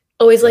 and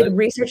always like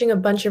researching a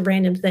bunch of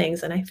random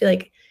things. And I feel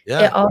like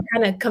it all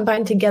kind of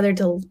combined together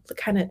to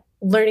kind of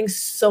learning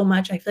so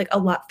much. I feel like a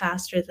lot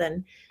faster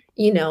than,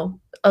 you know,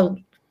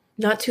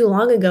 not too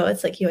long ago.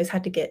 It's like you always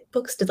had to get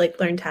books to like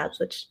learn tabs,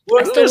 which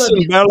well,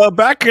 listen, Bella,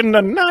 back in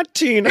the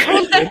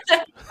 1900s,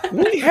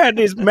 we had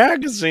these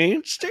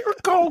magazines. They were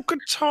called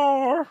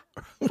Guitar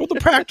for the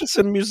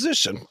Practicing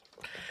Musician.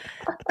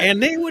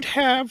 And they would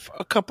have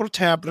a couple of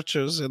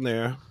tablatures in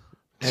there,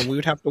 and we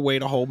would have to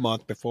wait a whole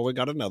month before we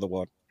got another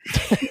one.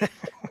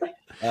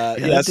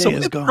 So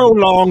it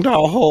prolonged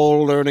our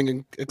whole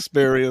learning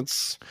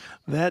experience.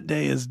 That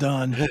day is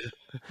done.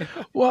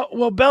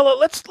 Well, Bella,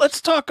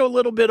 let's talk a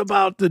little bit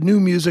about the new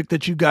music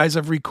that you guys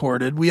have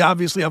recorded. We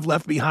obviously have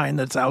Left Behind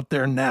that's out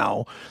there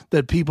now.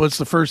 It's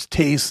the first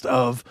taste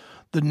of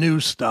the new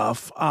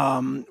stuff.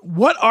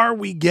 What are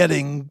we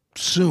getting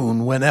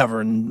soon,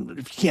 whenever? And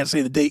if you can't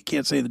say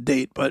the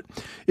date, but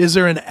is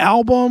there an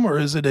album, or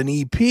is it an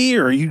EP,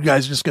 or are you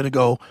guys just going to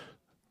go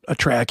a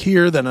track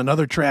here, then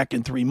another track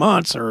in 3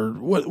 months, or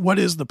what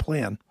is the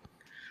plan?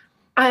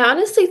 I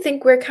honestly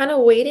think we're kind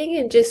of waiting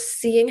and just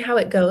seeing how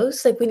it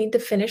goes. Like, we need to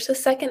finish the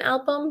second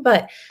album,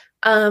 but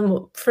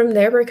from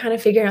there, we're kind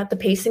of figuring out the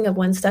pacing of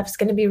when stuff's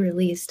going to be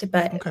released.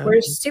 But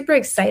we're super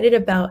excited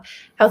about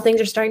how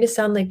things are starting to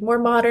sound like more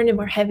modern and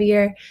more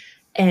heavier.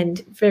 And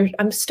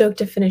I'm stoked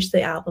to finish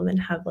the album and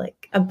have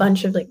like a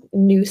bunch of like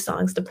new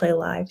songs to play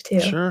live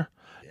too. Sure.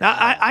 Now,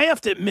 I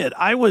have to admit,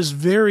 I was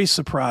very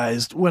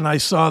surprised when I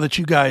saw that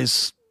you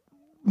guys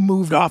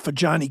moved off of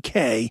Johnny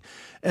K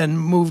and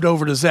moved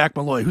over to Zach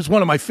Malloy, who's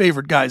one of my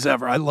favorite guys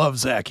ever. I love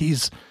Zach.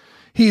 He's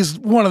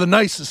one of the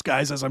nicest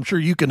guys, as I'm sure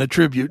you can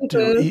attribute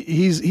to.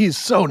 He's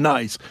so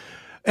nice,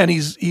 and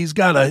he's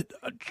got a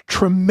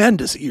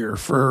tremendous ear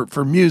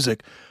for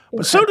music.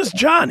 But so does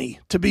Johnny,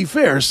 to be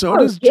fair. So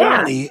does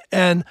Johnny.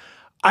 And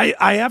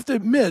I have to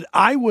admit,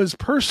 I was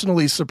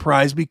personally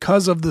surprised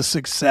because of the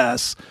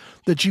success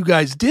that you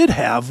guys did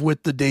have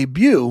with the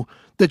debut,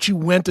 that you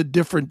went a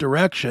different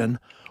direction.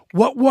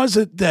 What was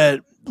it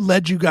that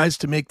led you guys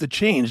to make the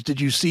change?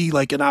 Did you see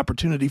like an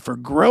opportunity for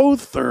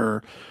growth,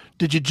 or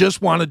did you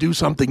just want to do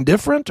something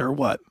different, or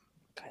what?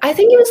 I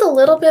think it was a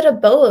little bit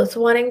of both,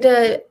 wanting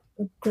to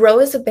grow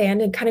as a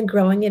band and kind of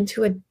growing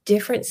into a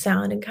different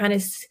sound and kind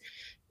of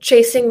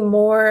chasing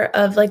more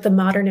of like the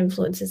modern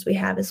influences we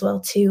have as well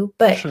too.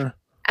 But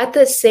at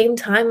the same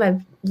time,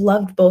 I've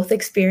loved both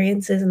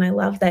experiences, and I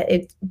love that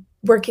it's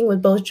working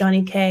with both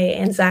Johnny K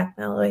and Zach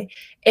Malloy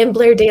and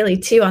Blair Daly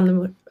too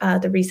on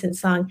the recent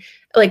song.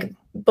 Like,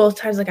 both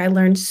times, like, I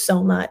learned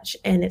so much,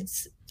 and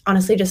it's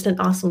honestly just an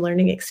awesome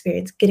learning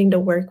experience getting to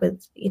work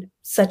with, you know,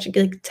 such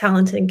like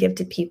talented and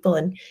gifted people,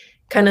 and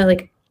kind of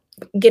like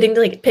getting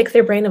to like pick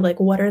their brain of like,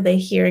 what are they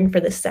hearing for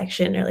this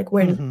section, or like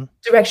where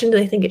direction do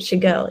they think it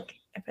should go? Like,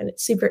 I find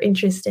it super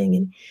interesting,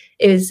 and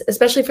it was,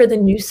 especially for the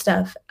new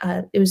stuff,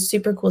 it was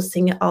super cool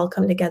seeing it all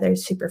come together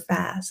super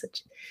fast.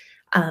 Which,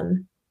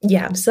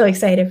 I'm so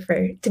excited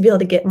to be able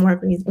to get more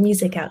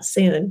music out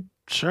soon.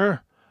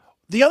 Sure.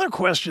 The other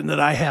question that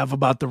I have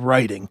about the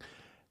writing,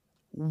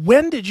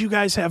 when did you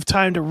guys have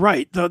time to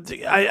write?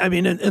 I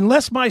mean,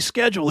 unless my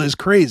schedule is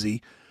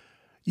crazy,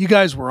 you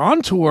guys were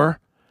on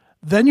tour,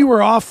 then you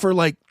were off for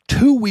like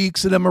 2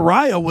 weeks, and then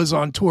Mariah was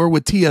on tour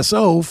with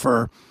TSO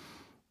for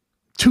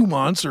 2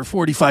 months or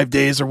 45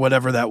 days or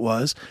whatever that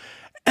was.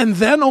 And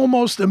then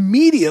almost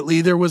immediately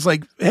there was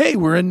like, hey,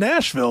 we're in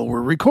Nashville,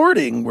 we're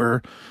recording,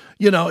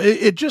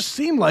 it just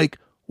seemed like,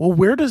 well,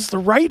 where does the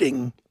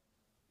writing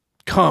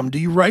come? Do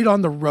you write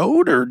on the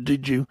road, or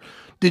did you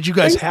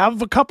guys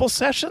have a couple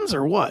sessions,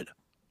 or what?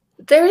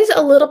 There is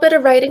a little bit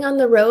of writing on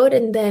the road,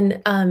 and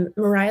then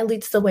Mariah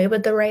leads the way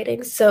with the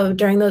writing. So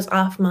during those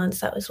off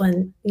months, that was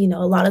when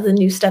a lot of the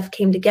new stuff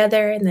came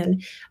together, and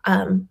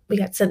then we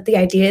got sent the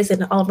ideas,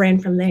 and it all ran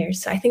from there.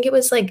 So I think it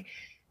was like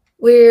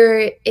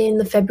we're in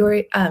the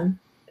February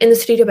in the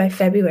studio by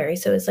February,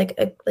 so it's like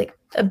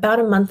about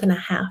a month and a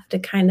half to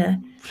kind of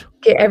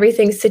get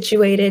everything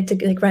situated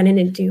to like run in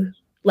and do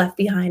Left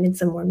Behind and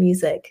some more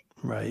music.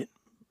 Right,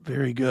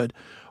 very good.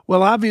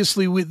 Well,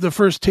 obviously, the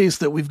first taste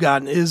that we've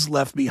gotten is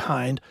Left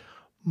Behind,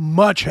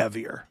 much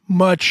heavier,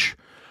 much.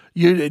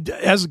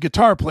 As a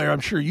guitar player, I'm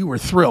sure you were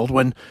thrilled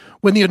when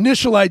the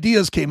initial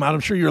ideas came out. I'm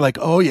sure you're like,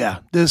 oh yeah,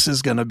 this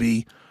is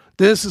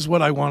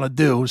what I want to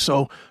do.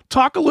 So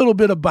talk a little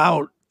bit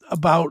about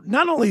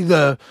not only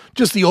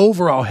just the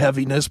overall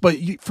heaviness, but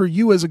for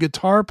you as a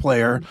guitar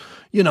player,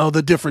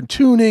 the different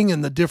tuning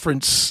and the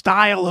different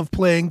style of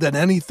playing than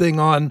anything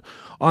on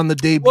the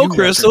debut. Well,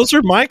 Chris, record. those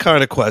are my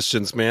kind of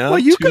questions, man. Well,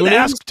 you Tuning? could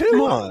ask too.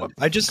 Come on.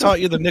 I just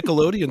taught you the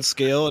Nickelodeon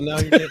scale, and now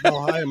you're getting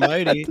all high and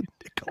mighty.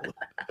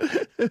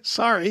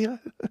 Sorry.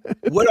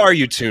 What are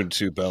you tuned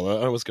to,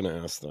 Bella? I was going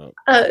to ask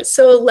that.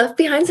 So Left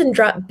Behind's in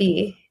drop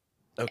B.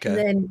 Okay.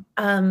 And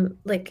then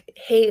like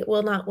Hate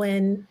Will Not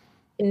Win,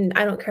 and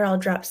I Don't Care, I'll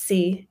drop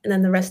C, and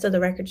then the rest of the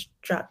records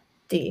drop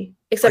D.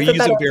 Except are you for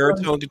using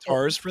baritone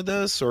guitars for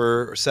this,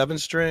 or 7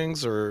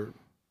 strings, or?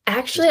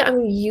 Actually,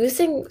 I'm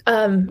using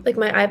like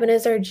my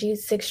Ibanez RG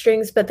 6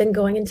 strings, but then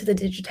going into the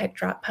Digitech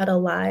drop pedal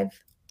live.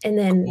 And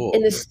then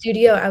in the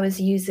studio, I was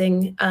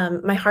using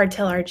my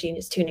Hardtail RG and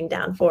just tuning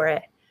down for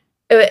it.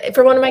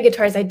 For one of my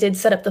guitars, I did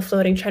set up the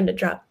floating trend to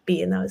drop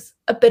B, and that was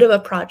a bit of a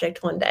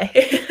project one day.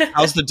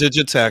 How's the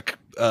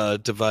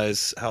Digitech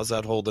device? How's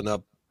that holding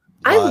up?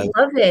 I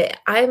love it.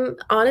 I'm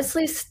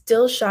honestly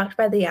still shocked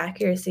by the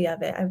accuracy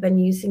of it. I've been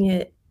using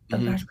it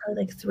probably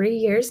like 3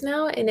 years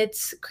now, and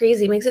it's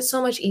crazy. It makes it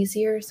so much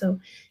easier. So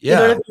you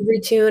don't have to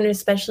retune,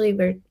 especially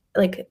where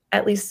like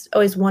at least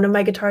always one of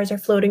my guitars are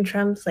floating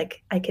trems.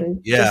 Like I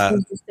can just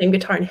use the same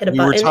guitar and hit a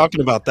button. We were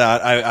talking about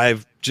that.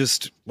 I've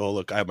just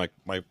look, I have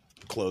my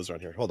clothes on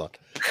here. Hold on.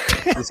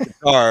 This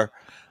guitar,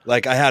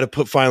 like I had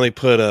to finally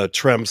put a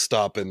trem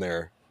stop in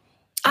there.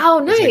 Oh,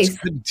 nice. I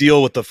couldn't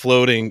deal with the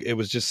floating. It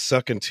was just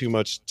sucking too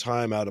much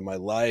time out of my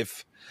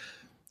life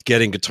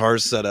getting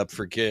guitars set up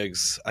for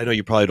gigs. I know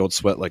you probably don't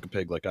sweat like a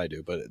pig like I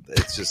do, but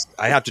it's just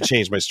I have to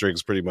change my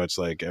strings pretty much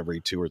like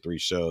every 2 or 3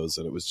 shows,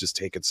 and it was just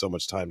taking so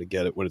much time to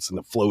get it when it's in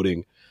the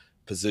floating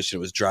position.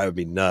 It was driving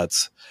me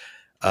nuts.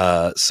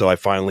 So I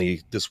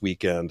finally this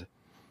weekend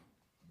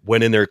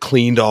went in there,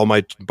 cleaned all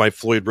my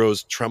Floyd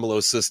Rose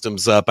tremolo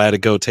systems up. I had to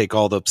go take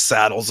all the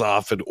saddles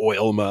off and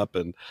oil them up,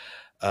 and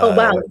oh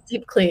wow,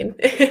 deep clean.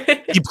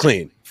 Deep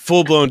clean.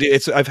 Full blown.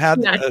 I've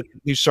had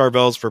these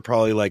Charvels for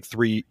probably like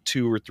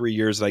 2 or 3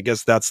 years, and I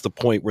guess that's the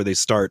point where they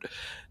start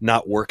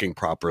not working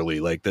properly.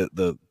 Like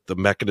the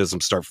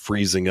mechanisms start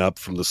freezing up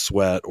from the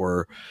sweat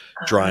or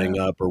drying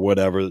up or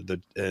whatever.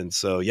 And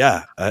so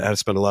I had to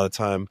spend a lot of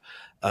time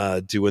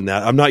doing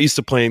that. I'm not used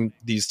to playing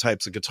these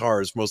types of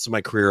guitars. Most of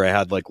my career, I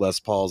had like Les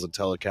Pauls and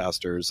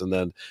Telecasters, and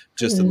then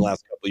just in the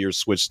last couple of years,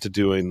 switched to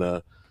doing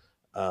the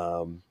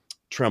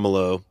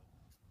tremolo.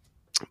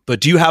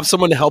 But do you have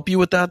someone to help you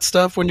with that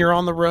stuff when you're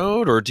on the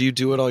road, or do you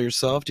do it all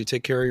yourself? Do you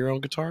take care of your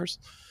own guitars?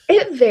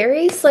 It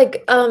varies.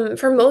 Like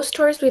for most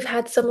tours, we've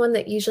had someone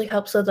that usually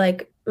helps with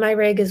like my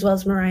rig as well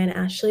as Mariah and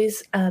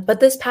Ashley's.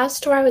 But this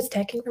past tour, I was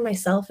teching for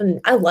myself,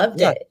 and I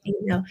loved it.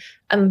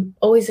 I'm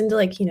always into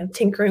like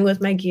tinkering with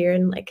my gear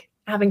and like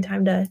having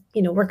time to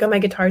work on my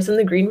guitars in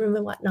the green room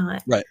and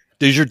whatnot. Right.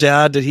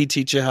 Did he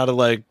teach you how to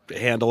like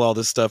handle all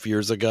this stuff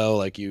years ago?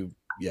 Like you?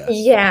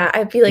 Yeah,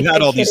 I'd be like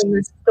the kid in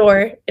the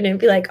store, and it'd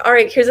be like, all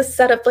right, here's a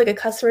setup like a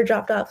customer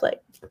dropped off, like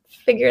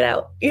figure it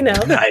out,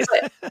 Nice.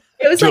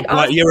 It was like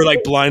awesome. You were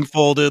like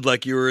blindfolded,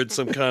 like you were in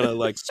some kind of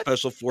like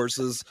special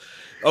forces.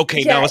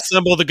 Okay, now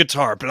assemble the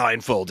guitar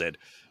blindfolded.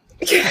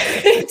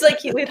 It's like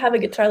we'd have a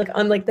guitar like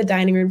on like the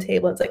dining room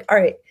table. It's like, all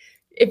right,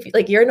 if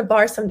like you're in a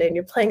bar someday and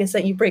you're playing a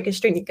set, you break a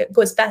string, you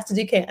go as fast as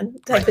you can,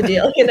 type of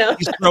deal,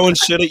 He's throwing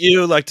shit at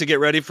you, like to get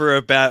ready for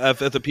if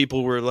the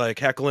people were like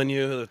heckling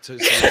you.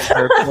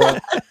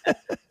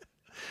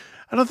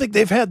 I don't think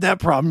they've had that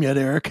problem yet,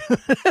 Eric.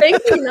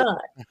 Thank you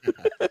not.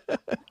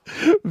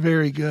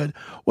 Very good.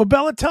 Well,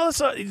 Bella, tell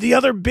us the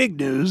other big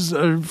news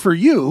for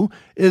you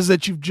is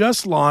that you've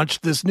just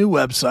launched this new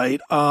website,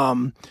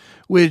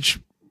 which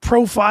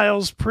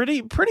profiles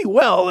pretty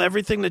well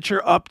everything that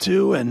you're up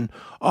to and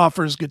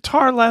offers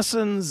guitar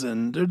lessons,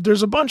 and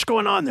there's a bunch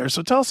going on there.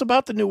 So tell us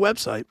about the new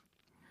website.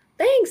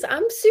 Thanks.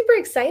 I'm super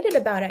excited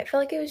about it. I feel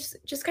like it was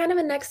just kind of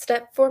a next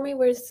step for me,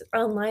 whereas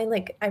online,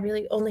 like I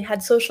really only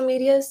had social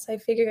media. So I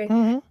figured,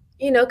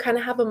 kind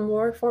of have a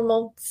more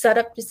formal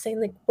setup, just saying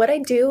like what I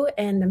do.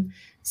 And I'm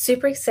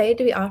super excited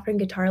to be offering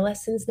guitar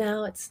lessons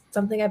now. It's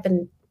something I've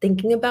been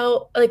thinking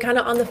about, like kind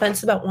of on the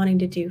fence about wanting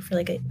to do for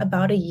like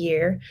about a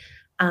year.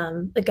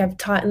 Like I've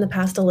taught in the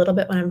past a little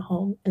bit when I'm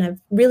home, and I've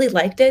really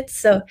liked it.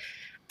 So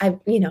I've,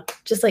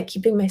 just like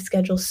keeping my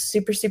schedule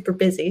super, super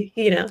busy,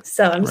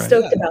 so I'm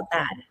stoked about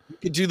that.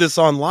 could do this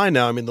online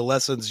now. I mean, the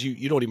lessons,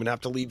 you don't even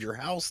have to leave your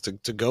house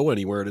to go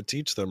anywhere to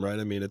teach them, right?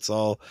 I mean, it's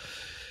all,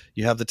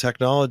 you have the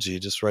technology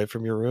just right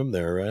from your room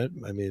there, right?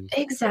 I mean,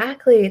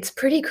 Exactly. It's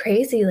pretty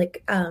crazy.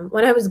 Like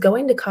when I was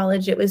going to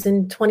college, it was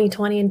in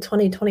 2020 and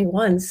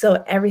 2021.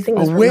 So everything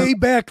was way remote,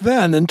 back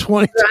then in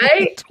 2020,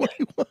 right?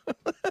 21.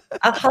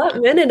 A hot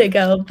minute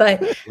ago,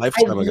 but I've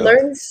lifetime ago.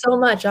 learned so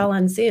much all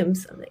on Zoom.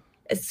 So like,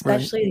 Right.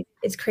 especially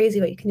it's crazy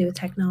what you can do with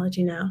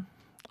technology now.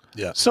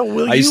 Yeah. So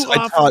will I you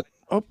I taught,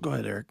 Oh, go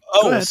ahead, Eric.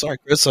 oh, Go ahead. sorry,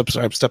 Chris. I'm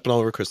sorry. I'm stepping all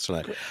over Chris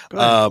tonight. Go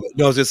ahead.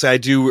 No, I was gonna say I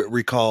do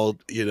recall,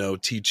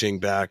 teaching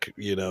back,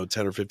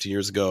 10 or 15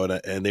 years ago,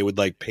 and they would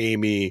like pay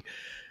me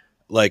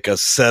like a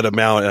set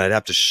amount, and I'd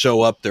have to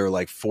show up there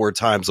like 4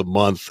 times a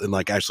month and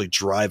like actually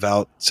drive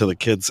out to the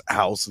kid's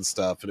house and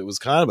stuff, and it was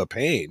kind of a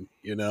pain,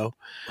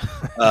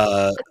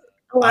 Uh,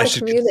 A lot I of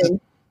should commuting.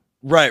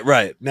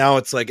 right. Now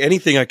it's like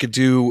anything I could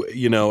do,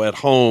 at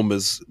home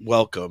is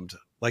welcomed,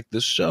 like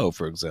this show,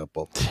 for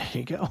example. There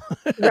you go.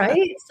 Right?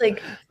 It's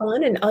like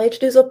fun, and all you have to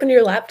do is open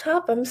your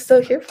laptop. I'm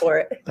so here for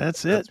it.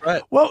 That's it. That's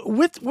right. Well,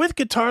 with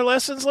guitar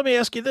lessons, let me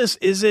ask you this: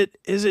 is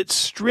it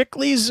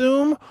strictly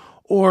Zoom,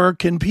 or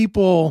can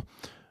people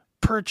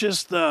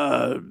purchase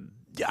the,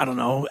 I don't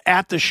know,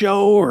 at the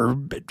show or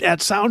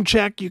at sound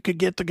check? You could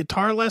get the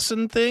guitar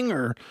lesson thing,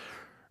 or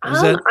is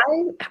that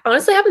I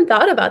honestly haven't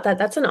thought about that.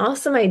 That's an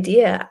awesome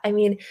idea. I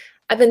mean,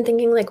 I've been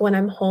thinking like when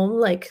I'm home,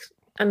 like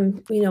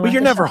I'm, well, at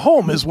you're the never shop.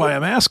 home, is why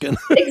I'm asking.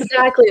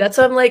 Exactly. That's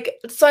why I'm like,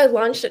 so I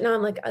launched it now.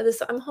 I'm like,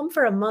 I'm home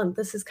for a month.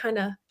 This is kind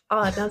of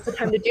odd. Now's the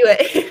time to do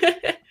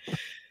it.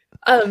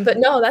 But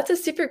no, that's a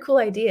super cool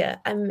idea.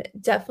 I'm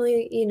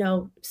definitely,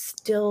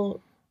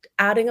 still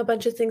adding a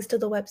bunch of things to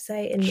the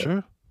website and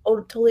Sure,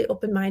 totally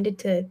open-minded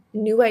to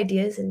new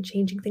ideas and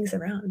changing things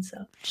around.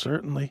 So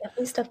certainly.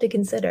 definitely stuff to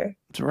consider.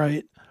 That's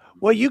right.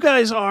 Well, you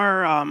guys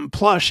are,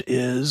 Plush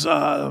is,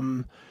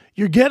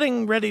 you're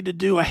getting ready to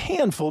do a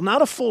handful,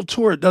 not a full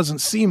tour, it doesn't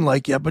seem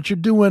like yet, but you're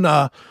doing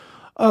a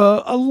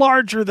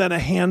larger than a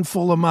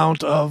handful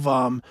amount of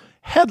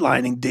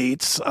headlining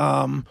dates.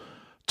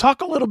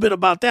 Talk a little bit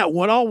about that.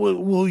 What all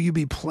will you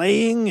be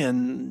playing?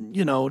 And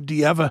do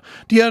you have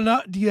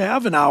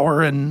an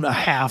hour and a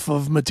half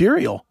of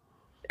material?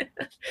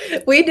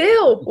 We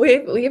do.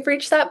 We've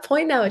reached that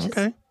point now, which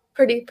Okay.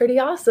 is pretty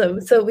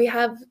awesome. So we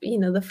have,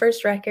 the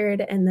first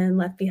record and then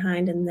Left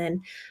Behind, and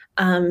then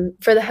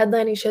for the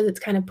headlining shows, it's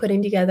kind of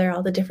putting together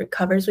all the different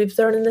covers we've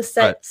thrown in the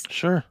sets.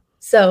 Sure.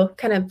 So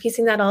kind of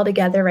piecing that all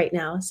together right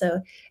now.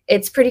 So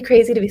it's pretty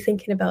crazy to be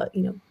thinking about,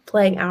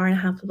 playing hour and a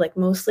half of like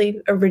mostly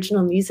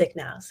original music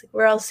now. So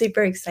we're all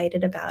super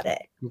excited about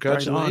it.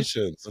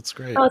 Congratulations. That's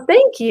great. Oh,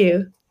 thank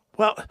you.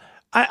 Well,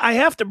 I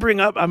have to bring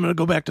up, I'm going to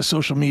go back to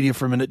social media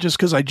for a minute, just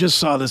because I just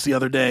saw this the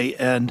other day,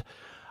 and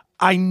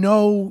I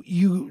know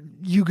you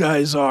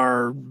guys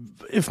are,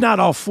 if not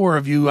all 4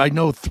 of you, I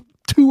know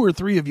 2 or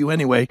 3 of you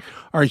anyway,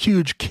 are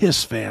huge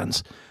Kiss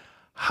fans.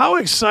 How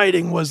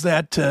exciting was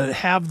that to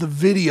have the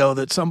video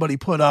that somebody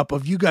put up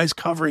of you guys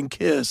covering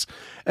Kiss,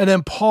 and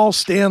then Paul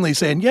Stanley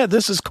saying, yeah,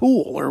 this is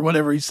cool, or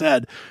whatever he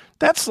said?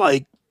 That's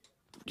like,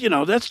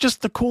 that's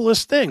just the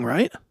coolest thing,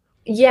 right?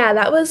 Yeah,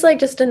 that was like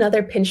just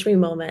another pinch me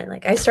moment.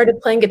 Like I started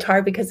playing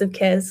guitar because of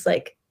Kiss.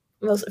 Like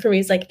most for me,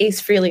 it's like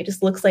Ace Frehley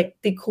just looks like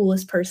the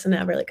coolest person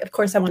ever. Like, of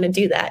course I want to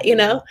do that,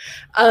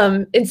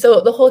 And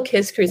so the whole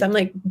Kiss cruise, I'm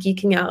like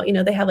geeking out.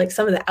 They have like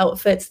some of the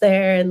outfits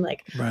there, and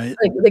like, Right.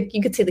 like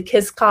you could see the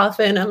Kiss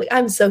coffin. I'm like,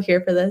 I'm so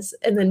here for this.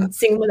 And then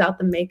seeing him without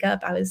the makeup,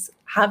 I was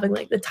having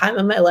like the time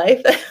of my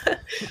life.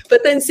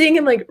 But then seeing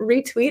him like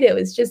retweet it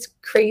was just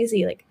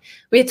crazy. Like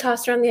we had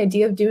tossed around the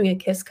idea of doing a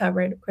Kiss cover,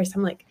 and of course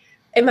I'm like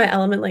in my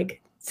element,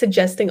 like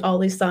suggesting all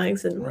these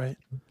songs, and Right.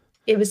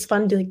 it was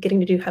fun getting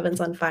to do Heaven's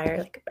on Fire.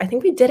 Like I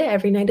think we did it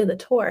every night of the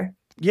tour.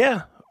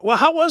 Yeah. Well,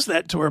 how was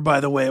that tour, by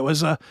the way? It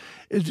was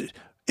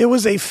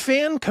a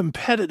fan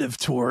competitive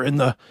tour in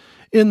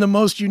the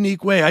most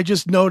unique way. I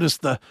just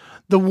noticed the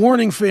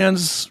Warning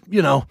fans,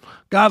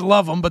 God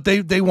love them, but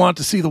they want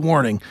to see the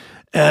Warning,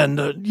 and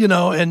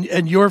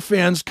and your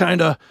fans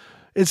kind of,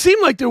 it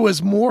seemed like there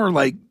was more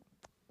like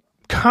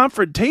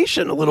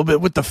confrontation a little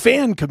bit with the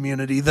fan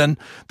community than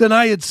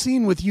I had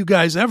seen with you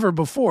guys ever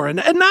before, and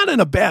not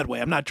in a bad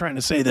way. I'm not trying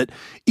to say that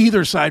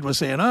either side was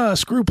saying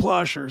screw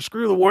Plush or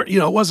screw the war,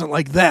 it wasn't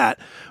like that,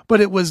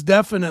 but it was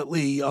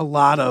definitely a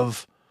lot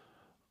of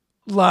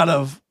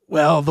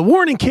well, the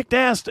Warning kicked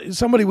ass.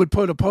 Somebody would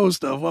put a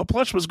post of, well,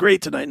 Plush was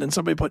great tonight, and then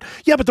somebody put,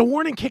 yeah, but the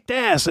Warning kicked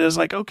ass. And it was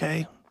like,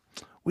 okay,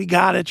 we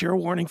got it, you're a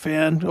Warning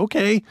fan,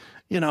 okay,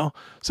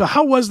 so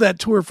how was that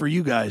tour for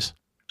you guys?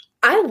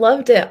 I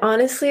loved it.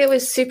 Honestly, it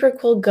was super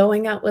cool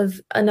going out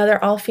with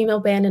another all-female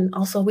band, and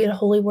also we had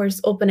Holy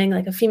Wars opening,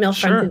 like a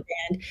female-fronted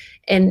band,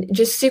 and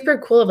just super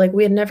cool. Like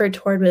we had never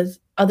toured with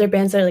other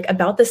bands that are like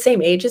about the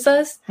same age as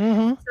us.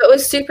 Mm-hmm. So it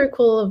was super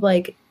cool of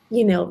like,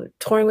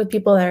 touring with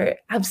people that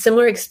have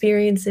similar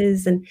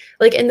experiences, and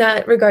like in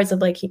that regards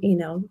of like,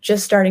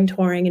 just starting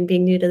touring and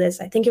being new to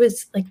this. I think it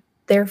was like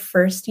their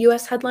first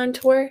US headline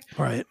tour.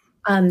 Right.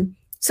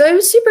 So it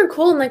was super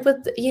cool. And like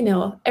with,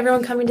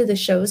 everyone coming to the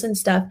shows and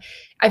stuff,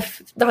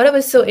 thought it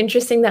was so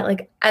interesting that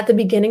like at the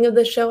beginning of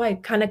the show, I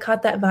kind of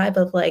caught that vibe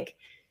of like,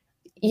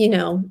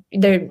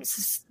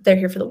 they're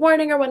here for the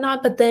warning or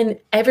whatnot, but then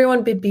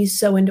everyone would be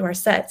so into our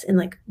sets and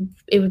like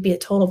it would be a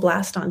total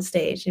blast on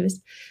stage. It was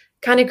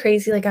kind of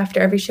crazy. Like after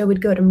every show we'd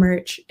go to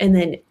merch and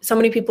then so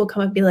many people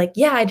come up and be like,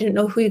 yeah, I didn't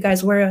know who you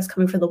guys were. I was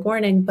coming for the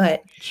warning,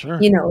 but Sure.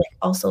 like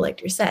also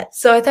liked your set.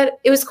 So I thought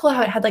it was cool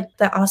how it had like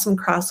that awesome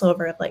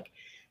crossover of like,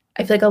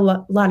 I feel like a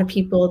lot of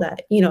people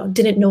that,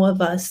 didn't know of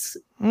us,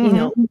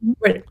 were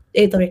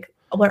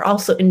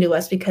also into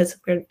us because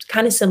we're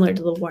kind of similar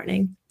to the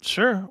warning.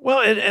 Sure.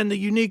 Well, and the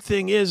unique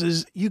thing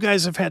is you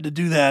guys have had to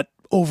do that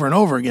over and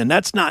over again.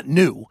 That's not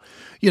new.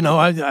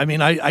 I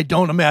mean, I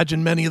don't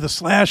imagine many of the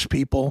Slash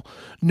people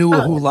knew a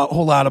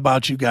whole lot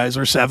about you guys,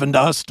 or Seven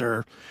Dust,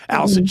 or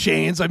Alice in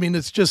Chains. I mean,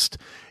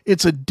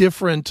 it's a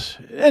different,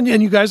 and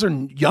you guys are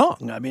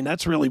young. I mean,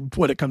 that's really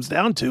what it comes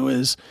down to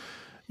is,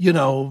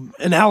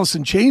 an Alice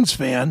in Chains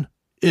fan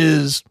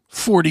is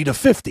 40 to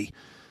 50.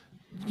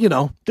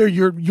 They're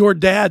your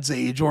dad's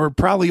age or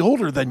probably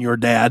older than your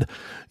dad,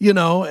 and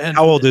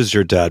How old is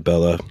your dad,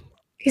 Bella?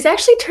 He's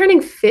actually turning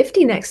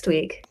 50 next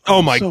week.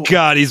 Oh my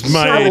God, he's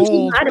my I age. would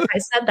be mad if I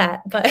said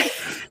that, but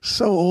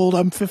so old.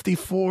 I'm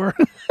 54.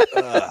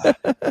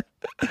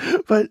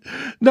 But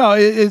no,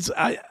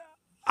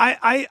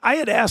 I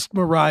had asked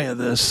Mariah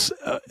this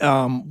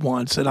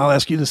once, and I'll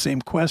ask you the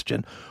same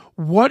question.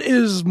 What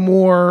is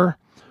more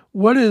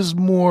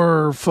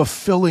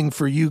fulfilling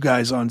for you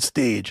guys on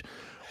stage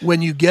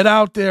when you get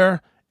out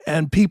there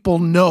and people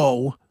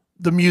know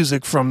the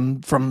music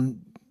from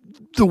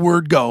the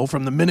word go,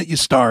 from the minute you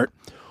start,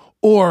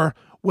 or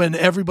when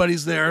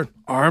everybody's there,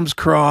 arms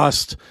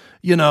crossed,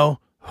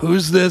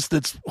 who's this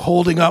that's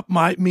holding up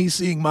me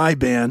seeing my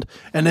band,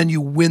 and then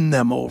you win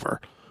them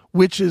over?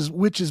 Which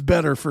is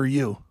better for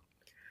you?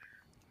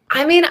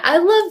 I mean, I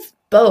love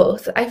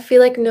both. I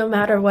feel like no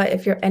matter what,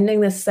 if you're ending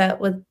the set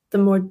with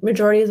the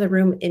majority of the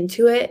room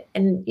into it,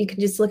 and you can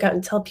just look out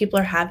and tell people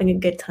are having a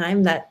good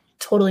time, that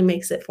totally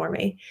makes it for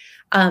me.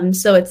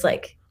 So it's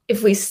like,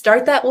 if we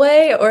start that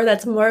way, or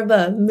that's more of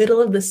a middle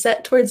of the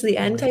set towards the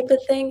end type of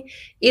thing,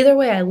 either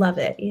way, I love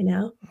it,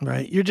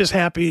 Right. You're just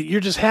happy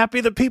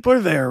that people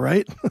are there,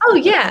 right? Oh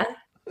yeah.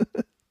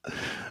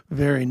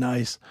 Very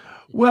nice.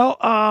 Well,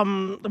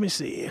 let me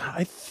see.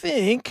 I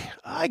think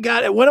I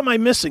got it. What am I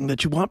missing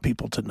that you want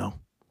people to know?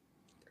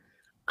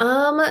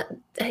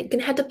 You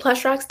can head to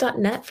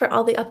plushrocks.net for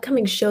all the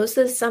upcoming shows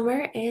this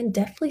summer, and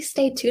definitely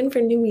stay tuned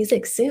for new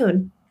music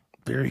soon.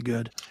 Very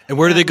good. And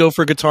where do they go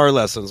for guitar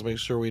lessons? Make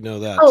sure we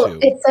know that too.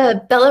 It's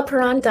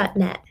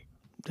bellaperron.net.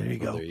 There you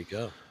go. There you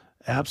go.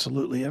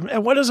 Absolutely.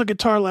 And what does a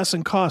guitar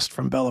lesson cost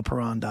from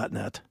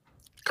bellaperron.net?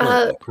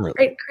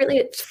 Currently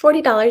it's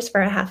 $40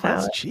 for a half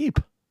hour. That's cheap.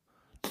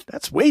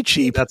 That's way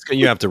cheap.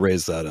 You have to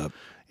raise that up.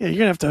 Yeah, you're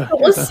gonna have to.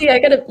 We'll see. I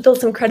got to build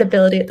some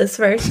credibility at this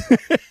first.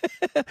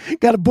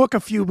 Got to book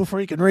a few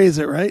before you can raise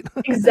it, right?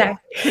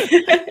 Exactly.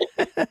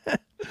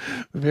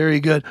 Very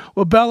good.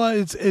 Well, Bella,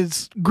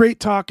 it's great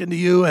talking to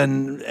you.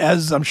 And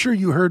as I'm sure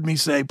you heard me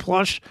say,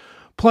 Plush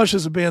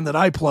is a band that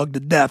I plug to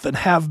death and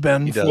have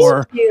been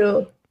for. Thank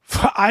you.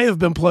 I have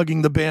been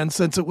plugging the band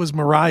since it was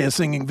Mariah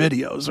singing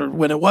videos, or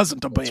when it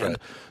wasn't a band. Right.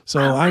 So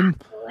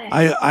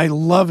I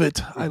love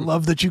it. I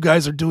love that you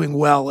guys are doing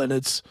well,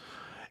 and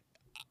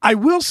I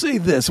will say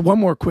this, one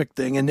more quick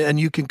thing, and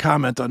you can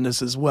comment on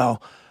this as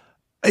well.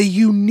 A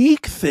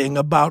unique thing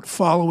about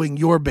following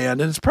your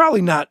band, and it's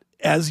probably not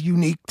as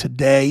unique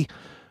today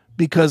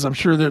because I'm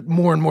sure that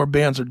more and more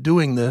bands are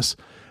doing this,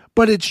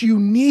 but it's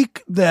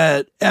unique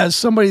that as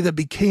somebody that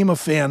became a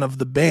fan of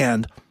the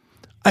band,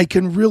 I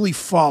can really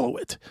follow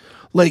it.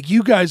 Like,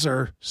 you guys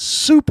are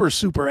super,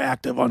 super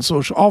active on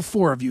social, all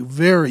four of you,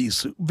 very,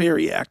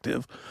 very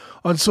active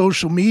on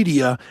social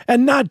media,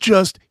 and not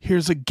just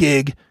here's a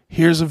gig,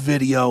 here's a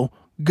video,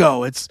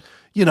 go. It's,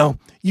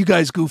 you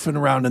guys goofing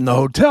around in the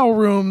hotel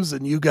rooms,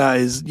 and you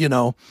guys,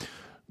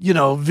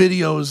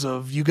 videos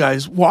of you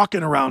guys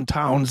walking around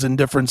towns and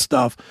different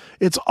stuff.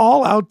 It's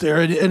all out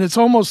there. And it's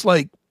almost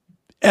like,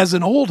 as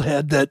an old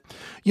head, that,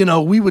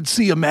 we would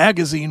see a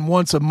magazine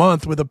once a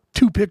month with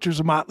 2 pictures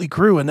of Motley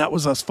Crue, and that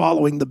was us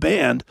following the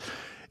band.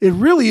 It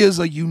really is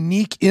a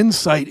unique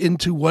insight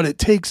into what it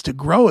takes to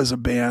grow as a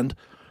band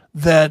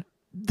that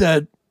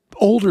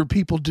older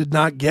people did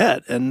not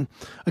get. And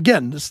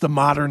again, it's the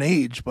modern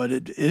age, but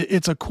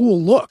it's a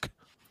cool look.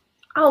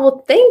 Oh,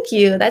 well, thank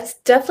you. That's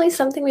definitely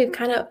something we've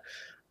kind of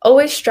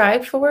always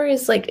strived for,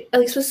 is like, at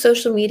least with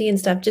social media and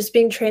stuff, just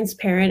being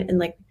transparent and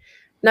like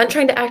not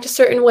trying to act a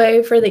certain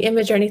way for the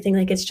image or anything.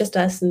 Like, it's just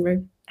us and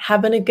we're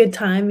having a good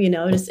time,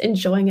 just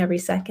enjoying every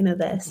second of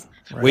this.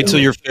 Right. Wait till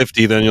you're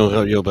 50, then you'll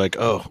be like,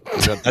 oh,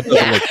 that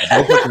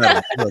doesn't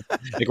look good.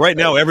 Like right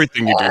now,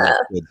 everything you do is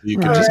good. You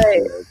can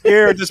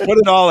just put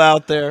it all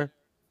out there.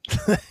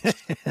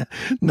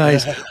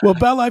 Nice. Well,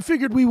 Bella, I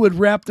figured we would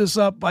wrap this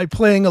up by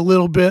playing a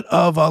little bit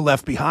of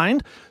Left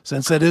Behind,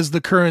 since that is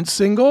the current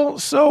single.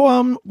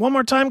 So one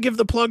more time, give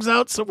the plugs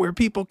out so where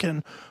people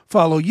can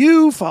follow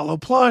you, follow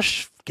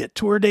Plush, get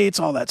tour dates,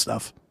 all that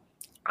stuff.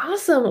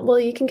 Awesome. Well,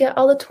 you can get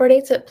all the tour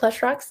dates at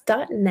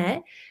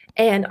plushrocks.net.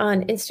 And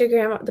on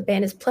Instagram, the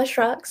band is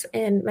Plushrocks,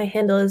 and my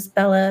handle is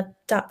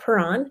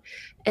bella.perron.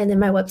 And then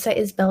my website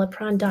is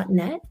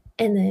bellaperron.net.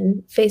 And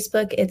then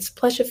Facebook, it's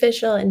Plush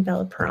Official and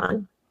Bella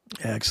Perron.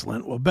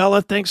 Excellent. Well,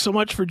 Bella, thanks so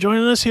much for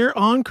joining us here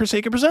on Chris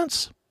Akin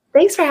Presents.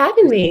 Thanks for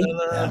having me.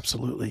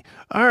 Absolutely.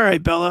 All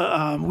right,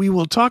 Bella, we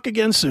will talk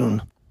again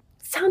soon.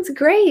 Sounds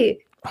great.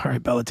 All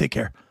right, Bella, take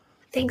care.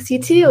 Thanks,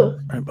 you too. All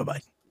right,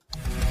 bye-bye.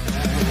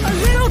 A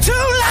little too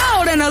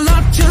loud and a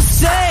lot to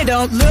say.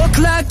 Don't look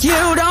like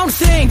you don't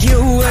think you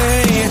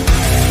weigh.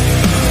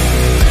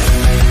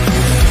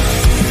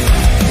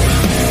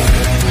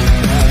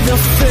 The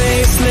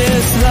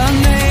faceless, the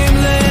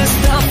nameless,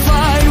 the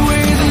fight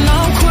with no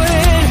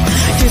quit.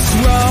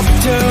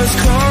 Disruptors,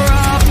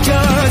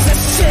 corruptors, as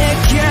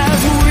sick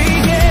as we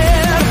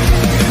get.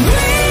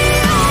 We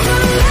are the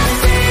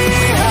left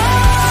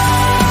behind,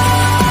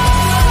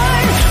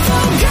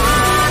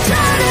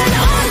 forgotten and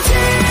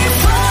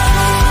undefined.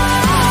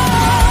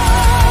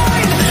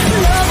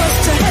 Love us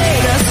to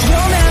hate us,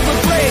 will never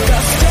break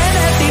us. Stand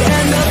at the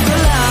end of the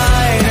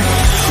line.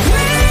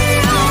 We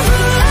are the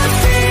left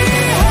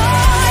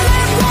behind,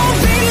 and won't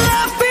be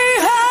left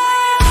behind.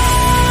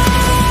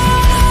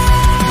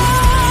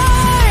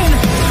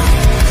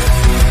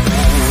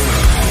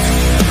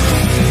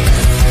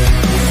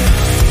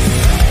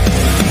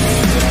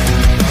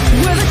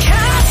 We're the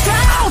cast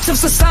out of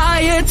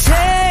society,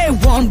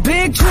 one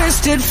big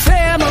twisted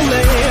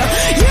family.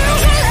 You